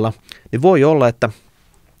 tonnilla, niin voi olla, että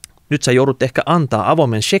nyt sä joudut ehkä antaa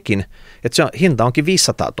avoimen shekin, että se hinta onkin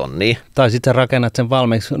 500 tonnia. Tai sitten sä rakennat sen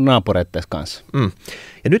valmiiksi naapureitten kanssa.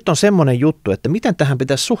 Ja nyt on semmoinen juttu, että miten tähän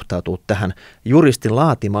pitäisi suhtautua tähän juristin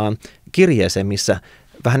laatimaan kirjeeseen, missä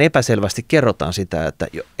vähän epäselvästi kerrotaan sitä, että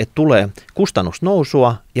tulee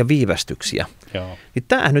kustannusnousua ja viivästyksiä. Joo. Niin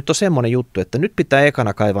tämähän nyt on semmoinen juttu, että nyt pitää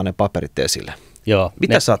ekana kaivaa ne paperit esille. Joo,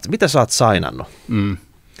 mitä sä oot sainannut?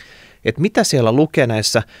 Et mitä siellä lukee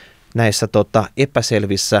näissä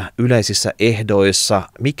epäselvissä yleisissä ehdoissa,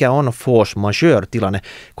 mikä on force majeure-tilanne,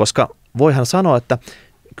 koska voihan sanoa, että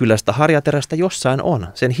kyllä sitä harjaterästä jossain on,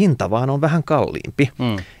 sen hinta vaan on vähän kalliimpi.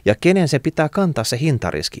 Ja kenen se pitää kantaa se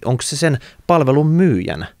hintariski? Onko se sen palvelun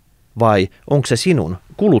myyjän vai onko se sinun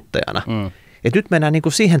kuluttajana? Et nyt mennään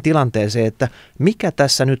niinku siihen tilanteeseen, että mikä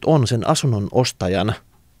tässä nyt on sen asunnon ostajan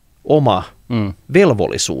oma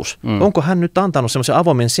velvollisuus. Onko hän nyt antanut semmoisen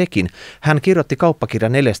avoimen sekin? Hän kirjoitti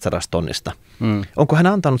kauppakirjan 400 tonnista. Onko hän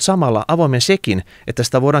antanut samalla avoimen sekin, että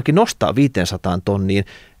sitä voidaankin nostaa 500 tonniin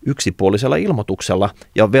yksipuolisella ilmoituksella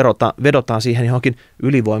ja vedotaan siihen johonkin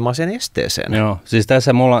ylivoimaiseen esteeseen? Joo, siis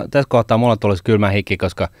tässä kohtaa mulla tulisi kylmä hikki,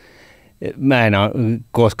 koska mä en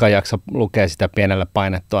koskaan jaksa lukea sitä pienellä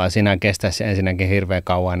painettua ja siinä kestäisi ensinnäkin hirveän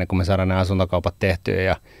kauan ennen kuin me saadaan nämä asuntokaupat tehtyä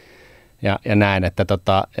ja näin, että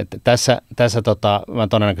tässä mä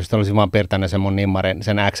todennäköisesti olisin vaan piirtänyt sen mun nimmarin,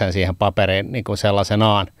 sen X:n siihen paperiin niin kuin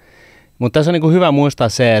sellaisenaan. Mutta tässä on niin kuin hyvä muistaa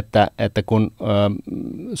se, että kun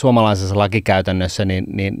suomalaisessa lakikäytännössä,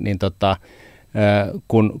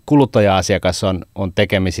 kun kuluttaja-asiakas on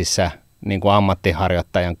tekemisissä niin kuin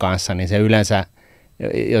ammattiharjoittajan kanssa, niin se yleensä,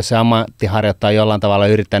 jos se ammattiharjoittaja on jollain tavalla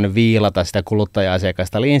yrittänyt viilata sitä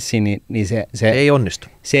kuluttaja-asiakasta linssiin, niin se ei onnistu.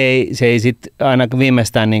 Se ei sitten aina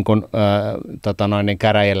viimeistään niin kuin,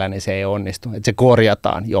 käräjillä, niin se ei onnistu. Et se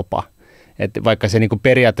korjataan jopa. Et vaikka se niin kuin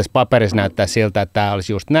periaatteessa paperissa näyttää siltä, että tämä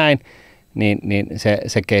olisi just näin, niin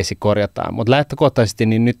se keissi korjataan. Mutta lähtökohtaisesti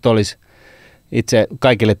niin nyt olisi itse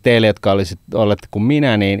kaikille teille, jotka olette kuin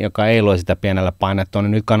minä, niin joka ei lue sitä pienellä painettua,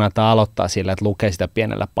 niin nyt kannattaa aloittaa sillä, että lukee sitä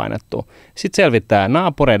pienellä painettua. Sitten selvittää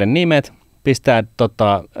naapureiden nimet, pistää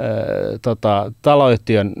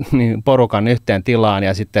taloyhtiön porukan yhteen tilaan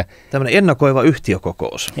ja sitten tämmöinen ennakoiva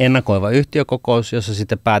yhtiökokous. Ennakoiva yhtiökokous, jossa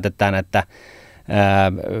sitten päätetään, että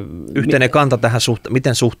yhteinen kanta tähän,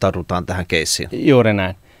 miten suhtaudutaan tähän keissiin. Juuri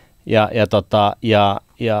näin.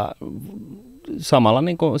 Ja samalla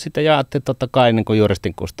niin kuin sitten jaatte totta kai niin kuin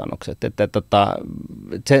juristin kustannukset.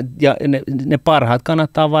 Ne parhaat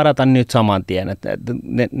kannattaa varata nyt saman tien, että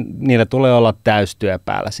niillä tulee olla täystyö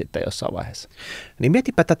päällä sitten jossain vaiheessa. Niin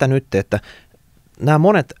mietipä tätä nyt, että nämä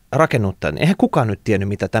monet rakennuttajat, eihän kukaan nyt tiennyt,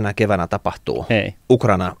 mitä tänä keväänä tapahtuu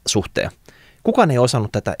Ukrainan suhteen. Kukaan ei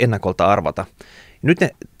osannut tätä ennakolta arvata. Nyt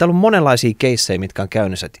täällä on monenlaisia keissejä, mitkä on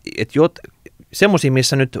käynnissä. Semmoisia,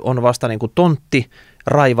 missä nyt on vasta niin kuin tontti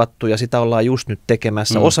raivattu ja sitä ollaan just nyt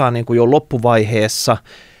tekemässä. Osa on niin kuin jo loppuvaiheessa,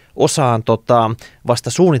 osa on vasta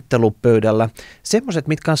suunnittelupöydällä. Semmoiset,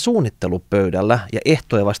 mitkä on suunnittelupöydällä ja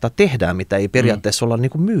ehtoja vasta tehdään, mitä ei periaatteessa olla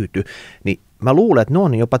niin kuin myyty, niin mä luulen, että ne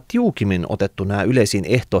on jopa tiukimmin otettu nämä yleisiin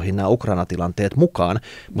ehtoihin nämä Ukraina-tilanteet mukaan.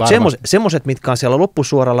 Mutta semmoiset, mitkä on siellä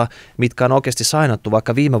loppusuoralla, mitkä on oikeasti sainattu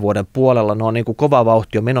vaikka viime vuoden puolella, ne on niin kuin kova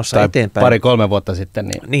vauhti jo menossa tai eteenpäin. 2-3 vuotta sitten.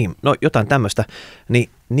 Niin, no jotain tämmöistä. Niin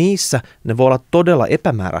niissä ne voi olla todella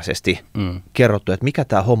epämääräisesti kerrottu, että mikä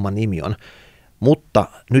tämä homman nimi on. Mutta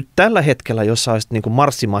nyt tällä hetkellä, jos sä olisit niin kuin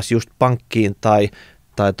marssimassa just pankkiin tai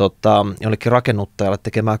jollekin rakennuttajalle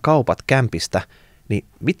tekemään kaupat kämpistä, niin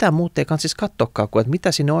mitään muuta ei kannattaisi katsoakaan kuin, että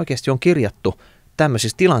mitä sinne oikeasti on kirjattu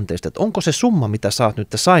tämmöisistä tilanteista, että onko se summa, mitä sä oot nyt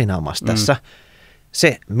sainaamassa tässä,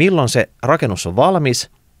 se milloin se rakennus on valmis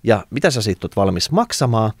ja mitä sä siitä oot valmis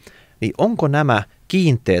maksamaan, niin onko nämä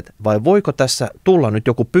kiinteet vai voiko tässä tulla nyt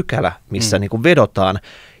joku pykälä, missä niin kuin vedotaan,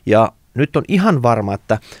 ja nyt on ihan varma,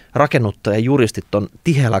 että rakennuttajajuristit on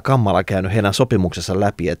tiheällä kammalla käynyt heidän sopimuksensa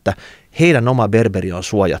läpi, että heidän oma berberi on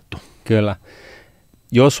suojattu. Kyllä.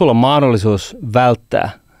 Jos sulla on mahdollisuus välttää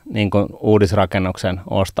niin kuin uudisrakennuksen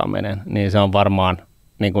ostaminen, niin se on varmaan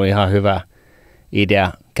niin kuin ihan hyvä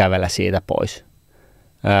idea kävellä siitä pois.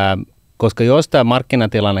 Koska jos tämä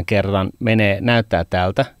markkinatilanne kerran näyttää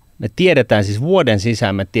tältä, me tiedetään siis vuoden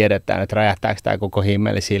sisään, me tiedetään, että räjähtääkö tämä koko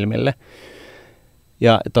himmeli silmille.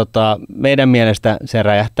 Ja meidän mielestä se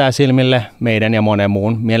räjähtää silmille, meidän ja monen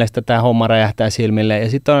muun mielestä tämä homma räjähtää silmille. Ja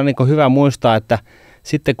sitten on niin kuin hyvä muistaa, että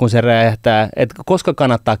sitten kun se räjähtää, että koska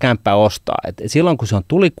kannattaa kämppää ostaa. Että silloin kun se on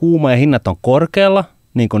tulikuuma ja hinnat on korkealla,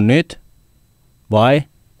 niin kuin nyt, vai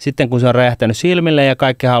sitten kun se on räjähtänyt silmille ja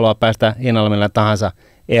kaikki haluaa päästä hinnalla millä tahansa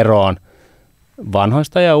eroon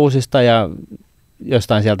vanhoista ja uusista ja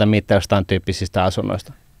jostain sieltä jostain tyyppisistä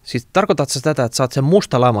asunnoista. Siis tarkoitatko tätä, että sä oot sen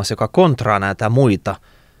musta lamas, joka kontraa näitä muita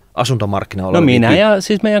asuntomarkkinoilla? No minä ja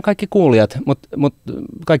siis meidän kaikki kuulijat, mut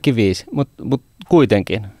kaikki 5, mutta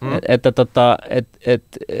kuitenkin.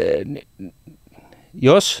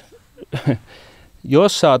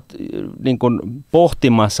 Jos sä oot niin kun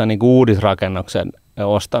pohtimassa niin kun uudisrakennuksen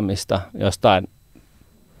ostamista jostain,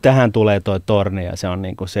 tähän tulee toi torni ja se on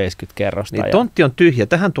niin kuin 70 kerrosta. Niin tontti on tyhjä,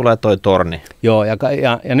 tähän tulee toi torni. Joo,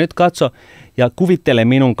 ja nyt katso ja kuvittele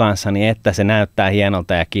minun kanssani, että se näyttää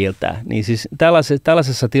hienolta ja kiiltää. Niin siis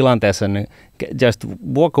tällaisessa tilanteessa niin just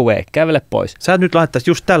walk away, kävele pois. Sä nyt laittaisi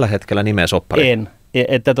just tällä hetkellä nimeä soppariin. En.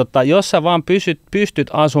 Että jos sä vaan pystyt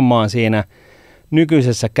asumaan siinä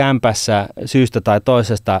nykyisessä kämpässä syystä tai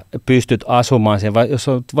toisesta, pystyt asumaan siinä, jos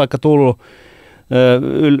on vaikka tullut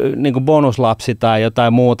niin kuin bonuslapsi tai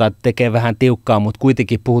jotain muuta, että tekee vähän tiukkaa, mutta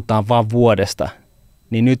kuitenkin puhutaan vaan vuodesta,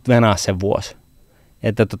 niin nyt venaa se vuosi.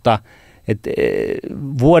 Että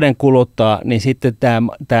vuoden kuluttua, niin sitten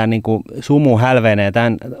tämä niin kuin sumu hälvenee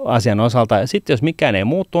tämän asian osalta. Ja sitten jos mikään ei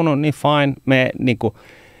muuttunut, niin fine, me niin kuin,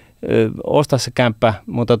 osta se kämppä,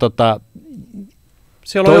 mutta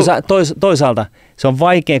toisaalta se on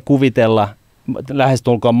vaikea kuvitella,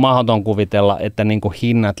 lähestulkoon mahdoton kuvitella, että niin kuin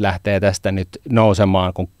hinnat lähtee tästä nyt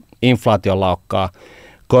nousemaan, kun inflaatio laukkaa,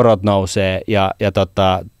 korot nousee ja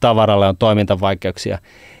tavaralle on toimintavaikeuksia.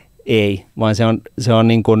 Ei, vaan se on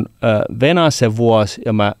niin kuin venaa se vuosi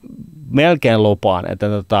ja mä melkein lupaan,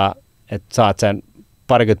 että saat sen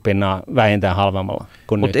 20% vähintään halvemmalla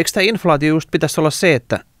kuin nyt. Mutta eikö tämä inflaatio just pitäisi olla se,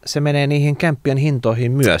 että se menee niihin kämppien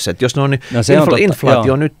hintoihin myös, että jos ne on,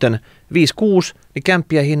 inflaatio on nyt 5-6, niin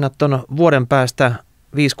kämppien hinnat on vuoden päästä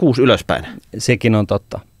 5-6 ylöspäin. Sekin on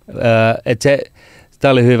totta.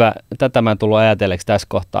 Tämä oli hyvä, tätä mä en tullut ajatelleeksi tässä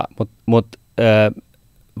kohtaa, mutta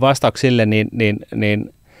vastauksille, niin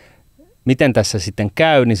miten tässä sitten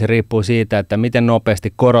käy, niin se riippuu siitä, että miten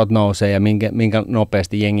nopeasti korot nousee ja minkä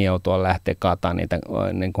nopeasti jengi joutuu lähteä kaataan niitä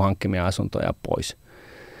niin kuin hankkimia asuntoja pois.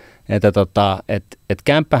 Että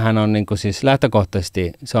kämppähän on niin kuin siis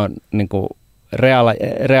lähtökohtaisesti, se on niin kuin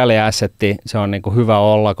reaali assetti, se on niin kuin hyvä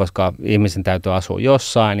olla, koska ihmisen täytyy asua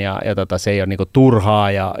jossain ja se ei ole niin kuin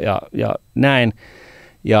turhaa ja näin.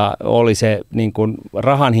 Ja oli se niin kuin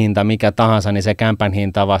rahan hinta mikä tahansa, niin se kämpän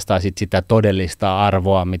hinta vastaa sit sitä todellista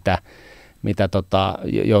arvoa, mitä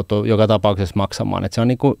joutuu joka tapauksessa maksamaan. Et se on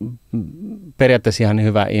niin kuin periaatteessa ihan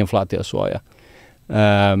hyvä inflaatiosuoja.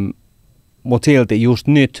 Mutta silti just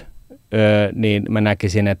nyt niin mä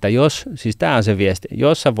näkisin, että siis tämä on se viesti,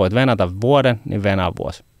 jos sä voit venata vuoden, niin venaa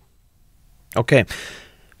vuosi. Okei,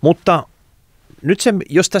 mutta nyt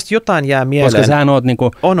jos tästä jotain jää mieleen... Koska sähän oot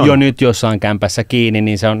niinku jo nyt jossain kämpässä kiinni,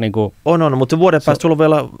 niin se on niinku... On, mutta vuoden päästä sulla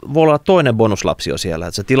voi olla toinen bonuslapsi jo siellä,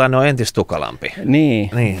 että se tilanne on entistä tukalampi. Niin.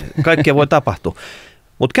 Kaikkea voi tapahtua.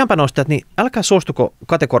 Mutta kämpänostajat, niin älkää suostuko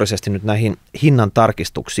kategorisesti nyt näihin hinnan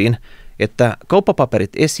tarkistuksiin, että kauppapaperit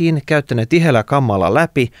esiin, käytte ne tiheällä kammalla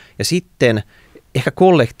läpi ja sitten ehkä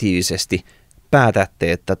kollektiivisesti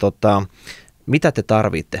päätätte, että mitä te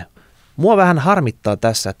tarvitte. Mua vähän harmittaa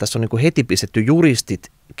tässä, että tässä on niin kuin heti pistetty juristit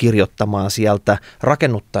kirjoittamaan sieltä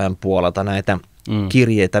rakennuttajan puolelta näitä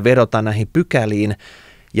kirjeitä, vedotaan näihin pykäliin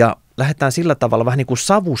ja lähdetään sillä tavalla vähän niin kuin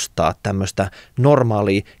savustaa tämmöistä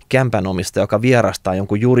normaalia kämpänomista, joka vierastaa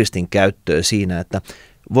jonkun juristin käyttöön siinä, että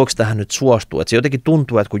voiko tähän nyt suostua. Että se jotenkin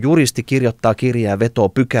tuntuu, että kun juristi kirjoittaa kirjaa ja vetoo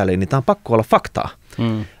pykäliin, niin tämä on pakko olla faktaa,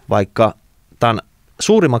 vaikka tämä on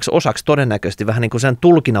suurimmaksi osaksi todennäköisesti vähän niin kuin sen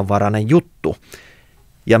tulkinnanvarainen juttu.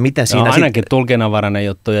 Ja miten siinä ainakin tulkinnanvarainen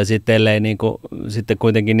juttu ja sitten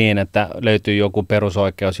kuitenkin niin, että löytyy joku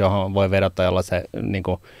perusoikeus, johon voi vedota, jolla se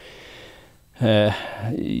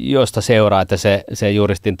josta seuraa, että se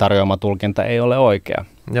juristin tarjoama tulkinta ei ole oikea.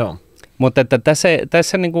 Joo. Mutta että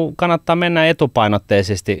tässä kannattaa mennä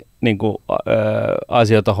etupainotteisesti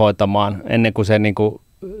asioita hoitamaan ennen kuin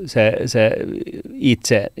se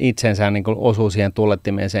itsensä osuu siihen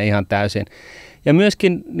tullettimeen ihan täysin. Ja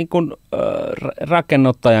myöskin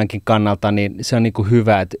rakennuttajankin kannalta niin se on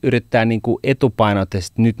hyvä, että yrittää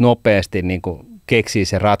etupainotteisesti nyt nopeasti keksiä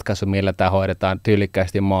se ratkaisu, millä tämä hoidetaan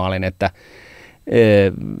tyylikkäästi maaliin, että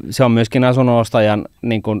se on myöskin asunnonostajan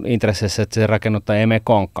intressissä, että se rakennuttaja ei mene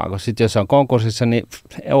konkkaan, koska sitten jos se on konkurssissa, niin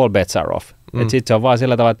all bets are off. Sitten se on vaan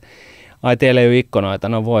sillä tavalla, että ai teillä ei ole ikkunoita,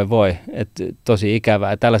 no voi, että tosi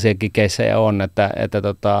ikävää. Tällaisiakin keissejä on, että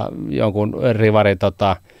jonkun rivarin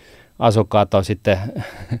asukkaat on sitten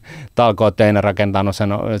talkootteina rakentanut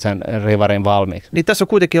sen rivarin valmiiksi. Niin tässä on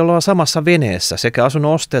kuitenkin ollaan samassa veneessä, sekä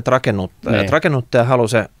asunnon ostajat, rakennuttajat. Niin. Rakennuttaja haluaa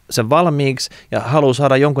sen valmiiksi ja haluaa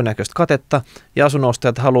saada jonkunnäköistä katetta, ja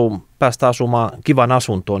asunnonostajat haluaa päästä asumaan kivan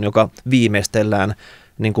asuntoon, joka viimeistellään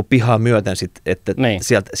niin kuin pihaa myöten, että niin.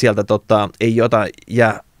 sieltä ei jotain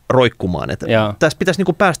jää roikkumaan. Tässä pitäisi niin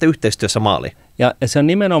kuin päästä yhteistyössä maaliin. Ja se on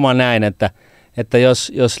nimenomaan näin, että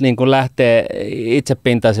jos niin kuin lähtee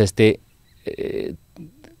itsepintaisesti,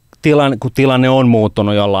 kun tilanne on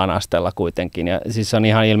muuttunut jollain asteella kuitenkin, ja siis on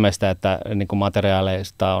ihan ilmeistä, että niin kuin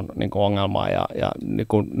materiaaleista on niin kuin ongelmaa ja niin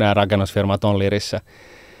kuin nämä rakennusfirmat on lirissä,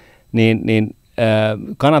 niin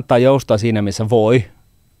kannattaa joustaa siinä, missä voi,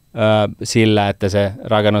 sillä, että se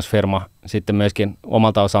rakennusfirma sitten myöskin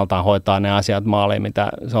omalta osaltaan hoitaa ne asiat maaliin,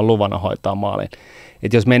 mitä se on luvannut hoitaa maaliin.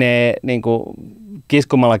 Et jos menee niin kuin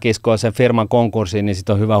kiskumalla kiskoa sen firman konkurssiin, niin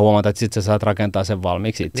sitten on hyvä huomata, että sitten sä saat rakentaa sen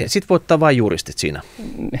valmiiksi itse. Sitten voi ottaa vain juristit siinä.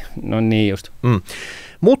 No niin just.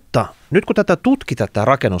 Mutta nyt kun tätä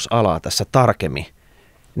rakennusalaa tässä tarkemmin,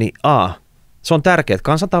 niin se on tärkeää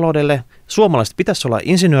kansantaloudelle. Suomalaiset pitäisi olla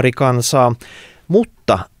insinöörikansaa,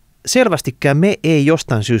 mutta selvästikään me ei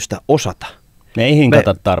jostain syystä osata. Me ei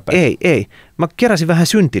hinkata tarpeeksi. Ei. Mä keräsin vähän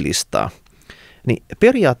syntilistaa. Niin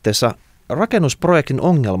periaatteessa rakennusprojektin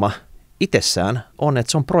ongelma itsessään on,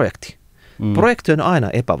 että se on projekti. Projekti on aina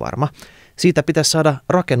epävarma. Siitä pitäisi saada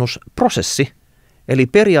rakennusprosessi. Eli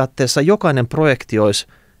periaatteessa jokainen projekti olisi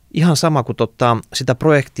ihan sama kuin sitä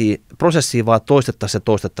prosessia vaan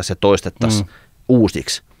toistettaisiin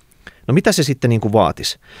uusiksi. No mitä se sitten niin kuin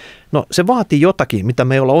vaatisi? No se vaatii jotakin, mitä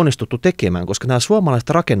me ei olla onnistuttu tekemään, koska nämä suomalaiset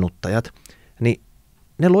rakennuttajat, niin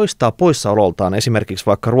ne loistaa poissaololtaan esimerkiksi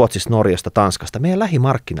vaikka Ruotsista, Norjasta, Tanskasta, meidän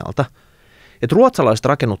lähimarkkinalta. Että ruotsalaiset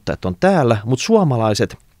rakennuttajat on täällä, mutta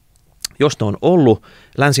suomalaiset, jos ne on ollut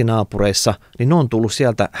länsinaapureissa, niin ne on tullut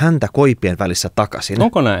sieltä häntä koipien välissä takaisin.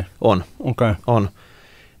 Onko näin? On. Okay. On.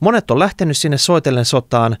 Monet on lähtenyt sinne soitellen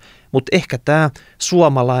sotaan, mutta ehkä tämä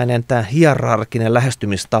suomalainen, tämä hierarkinen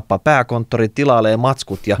lähestymistapa, pääkonttori tilailee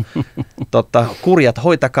matskut ja kurjat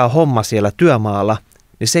hoitakaa homma siellä työmaalla,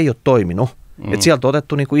 niin se ei ole toiminut. Et sieltä on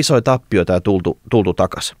otettu niinku isoja tappioita ja tultu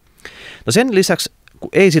takaisin. No sen lisäksi, kun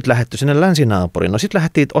ei sitten lähdetty sinne länsinaapuriin, no sitten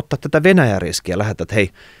lähdettiin ottaa tätä Venäjä-riskiä, lähdetään, että hei,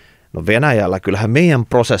 no Venäjällä kyllähän meidän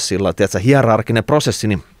prosessilla, tiedätkö, hierarkinen prosessi,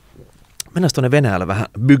 niin mennään tuonne Venäjällä vähän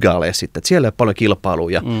bygaaleen sitten, että siellä ei ole paljon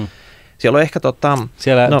kilpailua ja siellä on ehkä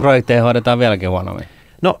siellä projekteja hoidetaan vieläkin huonommin.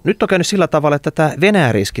 No nyt on käynyt sillä tavalla, että tämä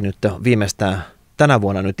Venäjä-riski nyt on viimeistään tänä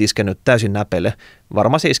vuonna nyt iskenyt täysin näpelle.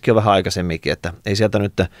 Varmaan se iski jo vähän aikaisemminkin, että ei sieltä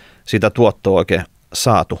nyt sitä tuottoa oikein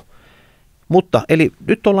saatu. Mutta eli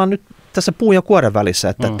nyt ollaan nyt tässä puun ja kuoren välissä,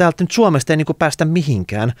 että täältä nyt Suomesta ei niin kuin päästä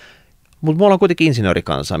mihinkään, mutta me ollaan kuitenkin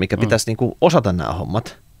insinöörikansaa, mikä pitäisi niin kuin osata nämä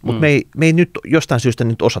hommat. Mutta me ei nyt jostain syystä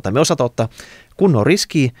nyt osata. Me osata ottaa kunnon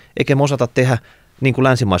riskiä, eikä me osata tehdä niin kuin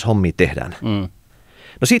länsimaishommia tehdään.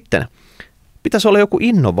 No sitten pitäisi olla joku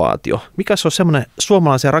innovaatio. Mikä se on semmoinen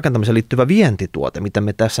suomalaiseen rakentamiseen liittyvä vientituote, mitä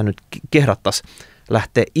me tässä nyt kehdattaisiin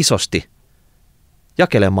lähteä isosti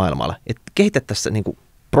jakelemaan maailmalla. Että kehitettäisiin niin kuin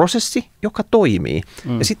prosessi, joka toimii.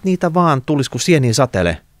 Ja sitten niitä vaan tulisi kuin sieniin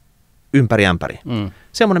satele ympäri ämpäri.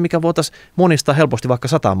 Semmoinen, mikä voitaisiin monistaa helposti vaikka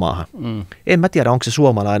 100 maahan. En mä tiedä, onko se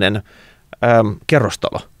suomalainen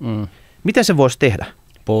kerrostalo. Miten se voisi tehdä?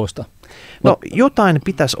 Puusta. No jotain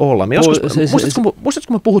pitäisi olla.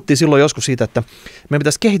 Muistatko me puhuttiin silloin joskus siitä, että meidän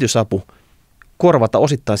pitäisi kehitysapu korvata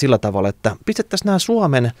osittain sillä tavalla, että pistettäisiin nämä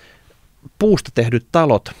Suomen puusta tehdyt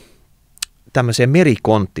talot tämmöiseen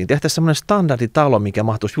merikonttiin. Tehtäisiin semmoinen standarditalo, mikä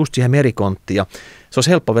mahtuisi just siihen merikonttiin ja se olisi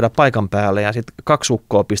helppo viedä paikan päälle ja sitten 2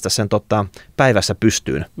 ukkoa pistää sen päivässä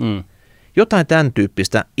pystyyn. Jotain tämän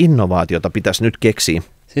tyyppistä innovaatiota pitäisi nyt keksiä.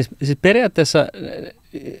 Siis periaatteessa,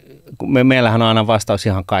 kun meillähän on aina vastaus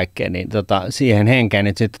ihan kaikkeen, niin siihen henkeen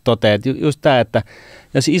nyt sitten toteaa, että just tämä, että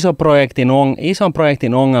jos ison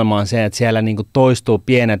projektin ongelma on se, että siellä niinku toistuu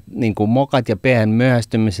pienet niinku mokat ja pienet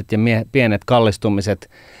myöhästymiset ja pienet kallistumiset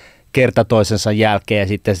kerta toisensa jälkeen ja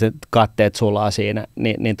sitten se katteet sulaa siinä,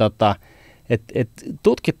 niin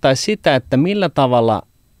tutkittaisiin sitä, että millä tavalla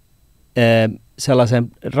sellaisen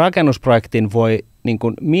rakennusprojektin voi niin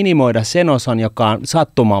kuin minimoida sen osan, joka on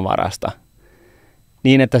sattumanvarasta,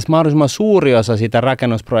 niin että mahdollisimman suuri osa siitä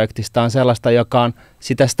rakennusprojektista on sellaista, joka on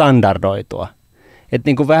sitä standardoitua. Että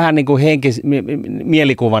niin kuin vähän niin kuin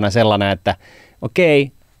mielikuvana sellainen, että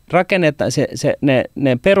okei, rakennetaan,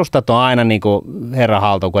 ne perustat on aina niin kuin herran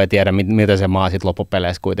haltu, kun ei tiedä, mitä se maa sitten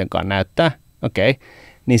loppupeleissä kuitenkaan näyttää. Okei.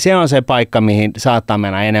 Niin se on se paikka, mihin saattaa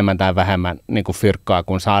mennä enemmän tai vähemmän niin kuin fyrkkaa,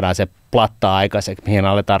 kun saadaan se plattaa aikaiseksi, mihin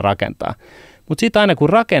aletaan rakentaa. Mutta sitten aina kun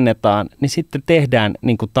rakennetaan, niin sitten tehdään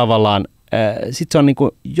niin kuin tavallaan, sit se on niin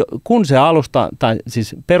kuin, kun se alusta tai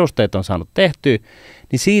siis perusteet on saanut tehtyä,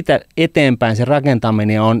 niin siitä eteenpäin se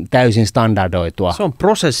rakentaminen on täysin standardoitua. Se on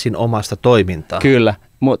prosessin omasta toimintaa. Kyllä.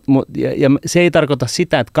 Ja se ei tarkoita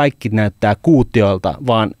sitä, että kaikki näyttää kuutiolta,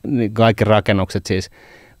 vaan kaikki rakennukset siis,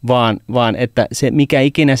 vaan että se, mikä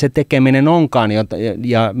ikinä se tekeminen onkaan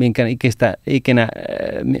ja minkä ikinä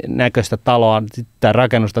näköistä taloa tai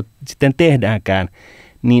rakennusta sitten tehdäänkään,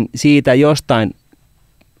 niin siitä jostain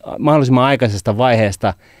mahdollisimman aikaisesta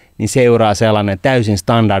vaiheesta niin seuraa sellainen täysin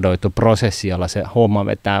standardoitu prosessi, jolla se homma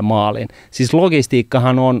vetää maaliin. Siis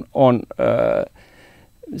logistiikkahan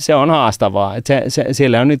se on haastavaa.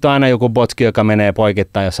 Sillä on nyt aina joku botski, joka menee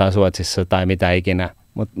poikittain jossain Suotsissa tai mitä ikinä,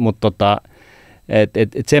 mutta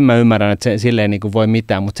sen mä ymmärrän, että sille ei niinku voi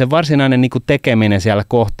mitään, mutta se varsinainen niinku tekeminen siellä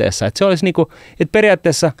kohteessa, että se olisi niinku, että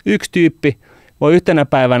periaatteessa yksi tyyppi voi yhtenä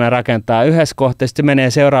päivänä rakentaa yhdessä kohteessa, sitten menee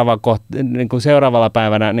seuraavalla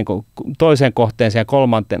päivänä niinku toiseen kohteeseen ja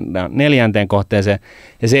 3., 4. kohteeseen,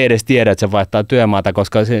 ja se ei edes tiedä, että se vaihtaa työmaata,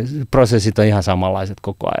 koska se prosessit on ihan samanlaiset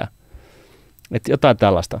koko ajan. Että jotain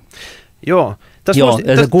tällaista. Joo.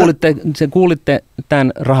 Se kuulitte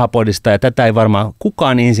tämän rahapodista, ja tätä ei varmaan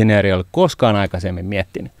kukaan insinööri ole koskaan aikaisemmin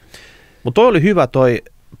miettinyt. Mutta toi oli hyvä toi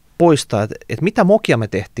poistaa, että mitä mokia me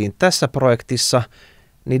tehtiin tässä projektissa,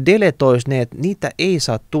 niin deletoisi ne, että niitä ei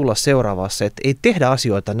saa tulla seuraavassa, että ei tehdä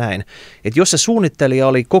asioita näin. Että jos se suunnittelija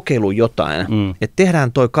oli kokeillut jotain, että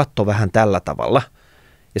tehdään toi katto vähän tällä tavalla,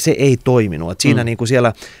 ja se ei toiminut. Että siinä niin kuin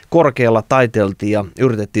siellä korkealla taiteltiin ja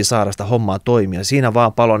yritettiin saada sitä hommaa toimia. Siinä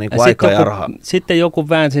vaan paloi niin kuin aikaa ja rahaa. Sitten joku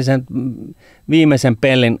väänsi sen viimeisen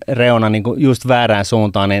pellin reuna niin kuin just väärään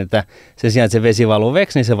suuntaan, niin että se sijaan, että se vesi valuu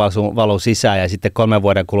veksi, niin se valuu sisään ja sitten 3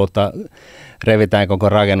 vuoden kuluttua revitään koko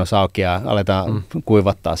rakennus auki ja aletaan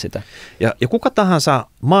kuivattaa sitä. Ja kuka tahansa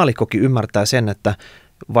maallikkokin ymmärtää sen, että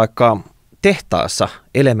vaikka tehtaassa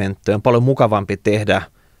elementtejä on paljon mukavampi tehdä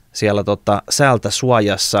siellä säältä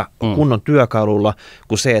suojassa kunnon työkalulla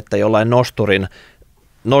kuin se, että jollain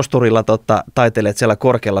nosturilla taitelet siellä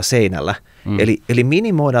korkealla seinällä. Eli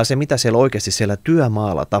minimoidaan se, mitä siellä oikeasti siellä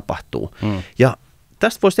työmaalla tapahtuu. Ja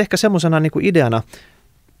tästä voisi ehkä semmoisena niin kuin ideana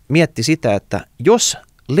miettiä sitä, että jos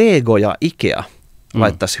Lego ja Ikea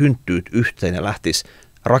laittaisi hynttyyt yhteen ja lähtisi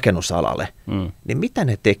rakennusalalle, niin mitä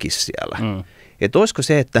ne tekisi siellä? Että olisiko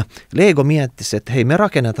se, että Lego miettisi, että hei, me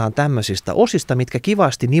rakennetaan tämmöisistä osista, mitkä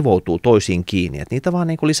kivasti nivoutuu toisiin kiinni. Että niitä vaan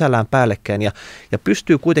niin kuin lisällään päällekkäin ja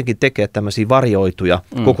pystyy kuitenkin tekemään tämmöisiä varioituja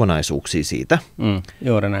kokonaisuuksia siitä.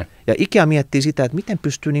 Juuri näin. Ja Ikea miettii sitä, että miten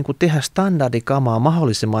pystyy niin kuin tehdä standardikamaa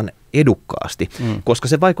mahdollisimman edukkaasti, koska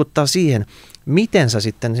se vaikuttaa siihen, miten sä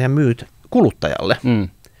sitten sen myyt kuluttajalle.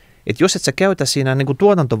 Että jos et sä käytä siinä niin kuin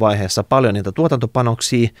tuotantovaiheessa paljon niitä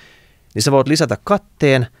tuotantopanoksia, niin sä voit lisätä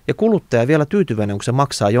katteen ja kuluttaja vielä tyytyväinen, kun se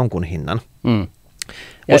maksaa jonkun hinnan.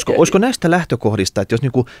 Olisiko näistä lähtökohdista, että jos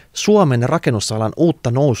niin kuin Suomen rakennusalan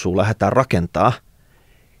uutta nousua lähdetään rakentaa,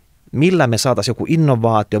 millä me saataisiin joku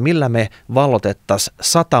innovaatio, millä me vallotettaisiin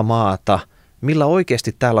 100 maata, millä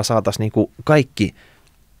oikeasti täällä saataisiin niin kuin kaikki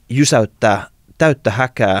jysäyttää täyttä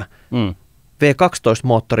häkää,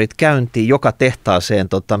 V12-moottorit käyntiin joka tehtaaseen,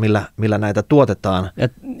 millä näitä tuotetaan.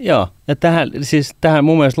 Ja tähän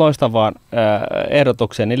mun mielestä loistavaan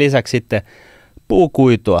ehdotukseen, niin lisäksi sitten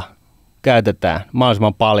puukuitua käytetään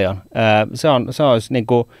mahdollisimman paljon. Se olisi niin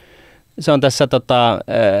kuin Se on tässä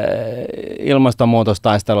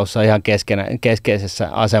ilmastonmuutostaistelussa ihan keskeisessä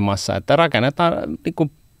asemassa, että rakennetaan niin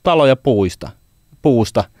kuin taloja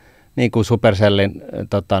puusta niin kuin Supercellin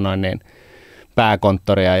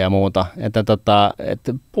pääkonttoria ja muuta. Että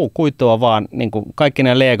puukuitua vaan, niin kuin kaikki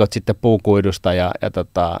ne legot sitten puukuidusta ja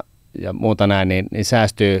muuta näin, niin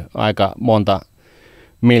säästyy aika monta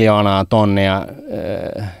miljoonaa tonnia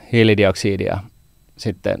hiilidioksidia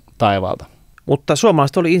sitten taivaalta. Mutta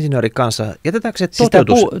suomalaiset oli insinööri kanssa. Jätetäänkö se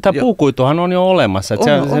toteutus? Tämä puukuituhan on jo olemassa.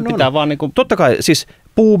 Se pitää vaan niin kuin... Totta kai, siis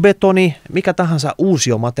puubetoni, mikä tahansa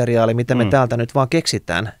uusiomateriaali, mitä me täältä nyt vaan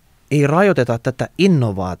keksitään, ei rajoiteta tätä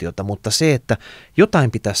innovaatiota, mutta se, että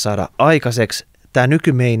jotain pitäisi saada aikaiseksi, tämä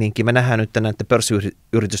nykymeininki, me nähdään nyt näiden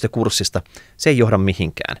pörssiyritysten kurssista, se ei johda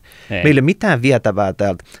mihinkään. Ei. Meillä ei ole mitään vietävää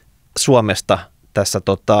täältä Suomesta tässä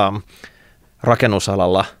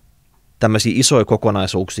rakennusalalla, tämmöisiä isoja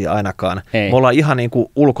kokonaisuuksia ainakaan. Ei. Me ollaan ihan niin kuin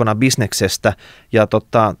ulkona bisneksestä ja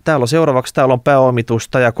täällä on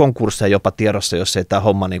pääomitusta ja konkursseja jopa tiedossa, jos ei tämä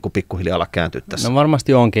homma niin kuin pikkuhiljaa ala kääntyä tässä. No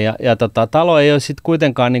varmasti onkin ja talo ei ole sitten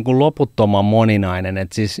kuitenkaan niin kuin loputtoman moninainen.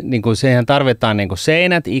 Et siis niin kuin siihen tarvitaan niin kuin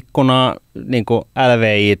seinät, ikkunaa, niin kuin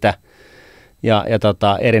LVItä ja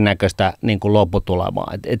erinäköistä niin kuin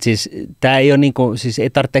lopputulemaa. Et siis tämä ei ole niin kuin, siis ei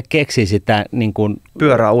tarvitse keksiä sitä niin kuin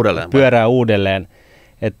pyörää uudelleen.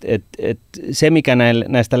 Se, mikä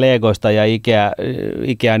näistä legoista ja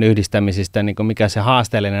Ikean yhdistämisistä, niin mikä se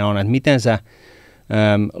haasteellinen on, että miten sä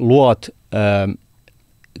luot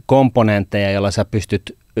komponentteja, joilla sä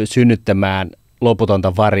pystyt synnyttämään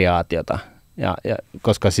loputonta variaatiota.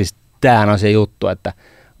 Koska siis tämähän on se juttu, että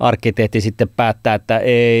arkkitehti sitten päättää, että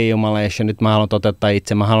ei jumalauta, nyt mä haluan toteuttaa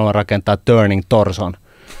itse, mä haluan rakentaa turning torson.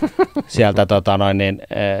 Sieltä,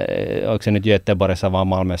 onko se nyt Göteborgissa vai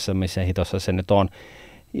Malmössä, missä hitossa se nyt on.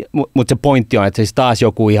 Mutta se pointti on, että siis taas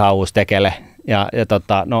joku ihan uusi tekele,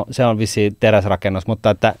 no se on vissiin teräsrakennus, mutta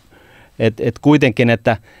että kuitenkin,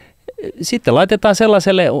 että sitten laitetaan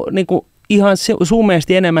sellaiselle niin kuin ihan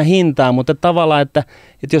sumeasti enemmän hintaa, mutta tavallaan, että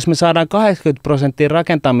jos me saadaan 80%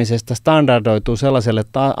 rakentamisesta standardoituu sellaiselle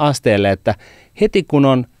asteelle, että heti kun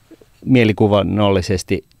on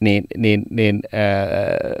mielikuvallisesti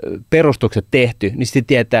perustukset tehty, niin sitten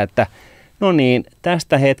tietää, että no niin,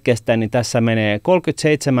 tästä hetkestä niin tässä menee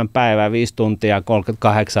 37 päivää, 5 tuntia,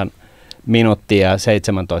 38 minuuttia ja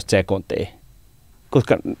 17 sekuntia,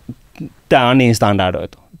 koska tämä on niin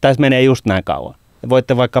standardoitu. Tässä menee just näin kauan.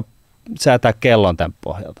 Voitte vaikka säätää kellon tämän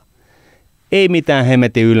pohjalta. Ei mitään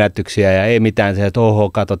hemmetin yllätyksiä ja ei mitään se, että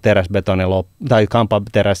kato teräsbetoni loppu, tai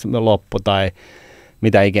kampateräs loppu tai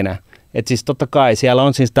mitä ikinä. Et siis totta kai siellä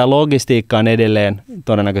on siis tämä logistiikka on edelleen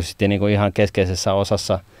todennäköisesti niin kuin ihan keskeisessä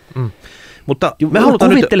osassa. Mutta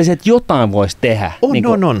kuvittelisin, että jotain voisi tehdä.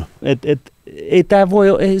 On. Ei tämä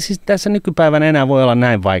siis tässä nykypäivänä enää voi olla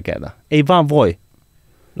näin vaikeaa. Ei vaan voi.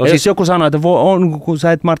 No siis, jos joku sanoo, että kun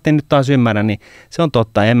sä et Martin nyt taas ymmärrä, niin se on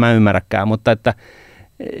totta, en mä ymmärräkään. Mutta että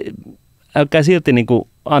älkää silti niin kuin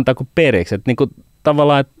antako periksi. Että niin kuin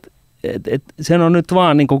tavallaan, että sen on nyt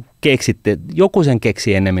vaan niin kuin keksitte. Joku sen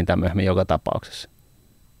keksii ennemmin tai myöhemmin joka tapauksessa.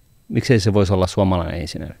 Miksei se voisi olla suomalainen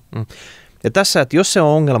insinööri? Ja tässä, että jos se on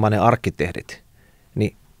ongelma ne arkkitehdit,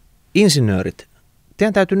 niin insinöörit,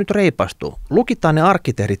 teidän täytyy nyt reipastua. Lukitaan ne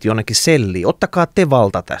arkkitehdit jonnekin selliin. Ottakaa te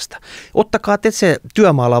valta tästä. Ottakaa te se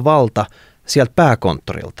työmaalla valta sieltä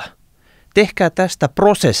pääkonttorilta. Tehkää tästä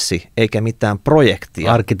prosessi eikä mitään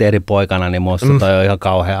projektia. Arkkitehdipoikana, niin musta toi on ihan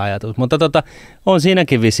kauhea ajatus. Mutta on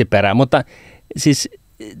siinäkin vissi perä. Mutta siis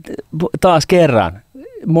taas kerran,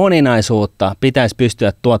 moninaisuutta pitäisi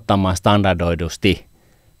pystyä tuottamaan standardoidusti.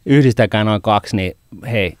 Yhdistäkää noin 2, niin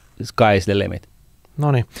hei, sky is the limit.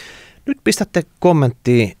 Noniin. Nyt pistätte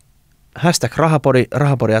kommenttiin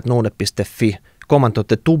 #rahapodi@nordnet.fi,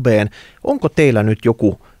 kommentoitte tubeen. Onko teillä nyt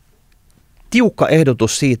joku tiukka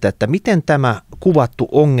ehdotus siitä, että miten tämä kuvattu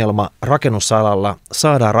ongelma rakennusalalla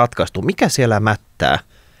saadaan ratkaistu? Mikä siellä mättää?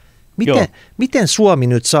 Miten Suomi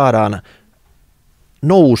nyt saadaan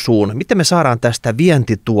nousuun? Miten me saadaan tästä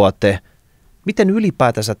vientituote? Miten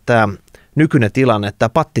ylipäätänsä tämä nykyinen tilanne, tämä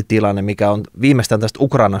pattitilanne, mikä on viimeistään tästä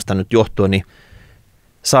Ukrainasta nyt johtuen, niin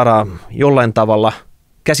saadaan jollain tavalla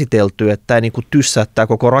käsiteltyä, että ei niin kuin tyssää tämä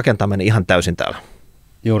koko rakentaminen ihan täysin täällä.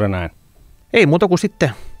 Juuri näin. Ei muuta kuin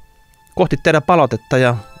sitten kohti teidän palautetta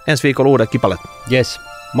ja ensi viikolla uudet kipalet. Yes.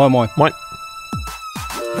 Moi moi. Moi.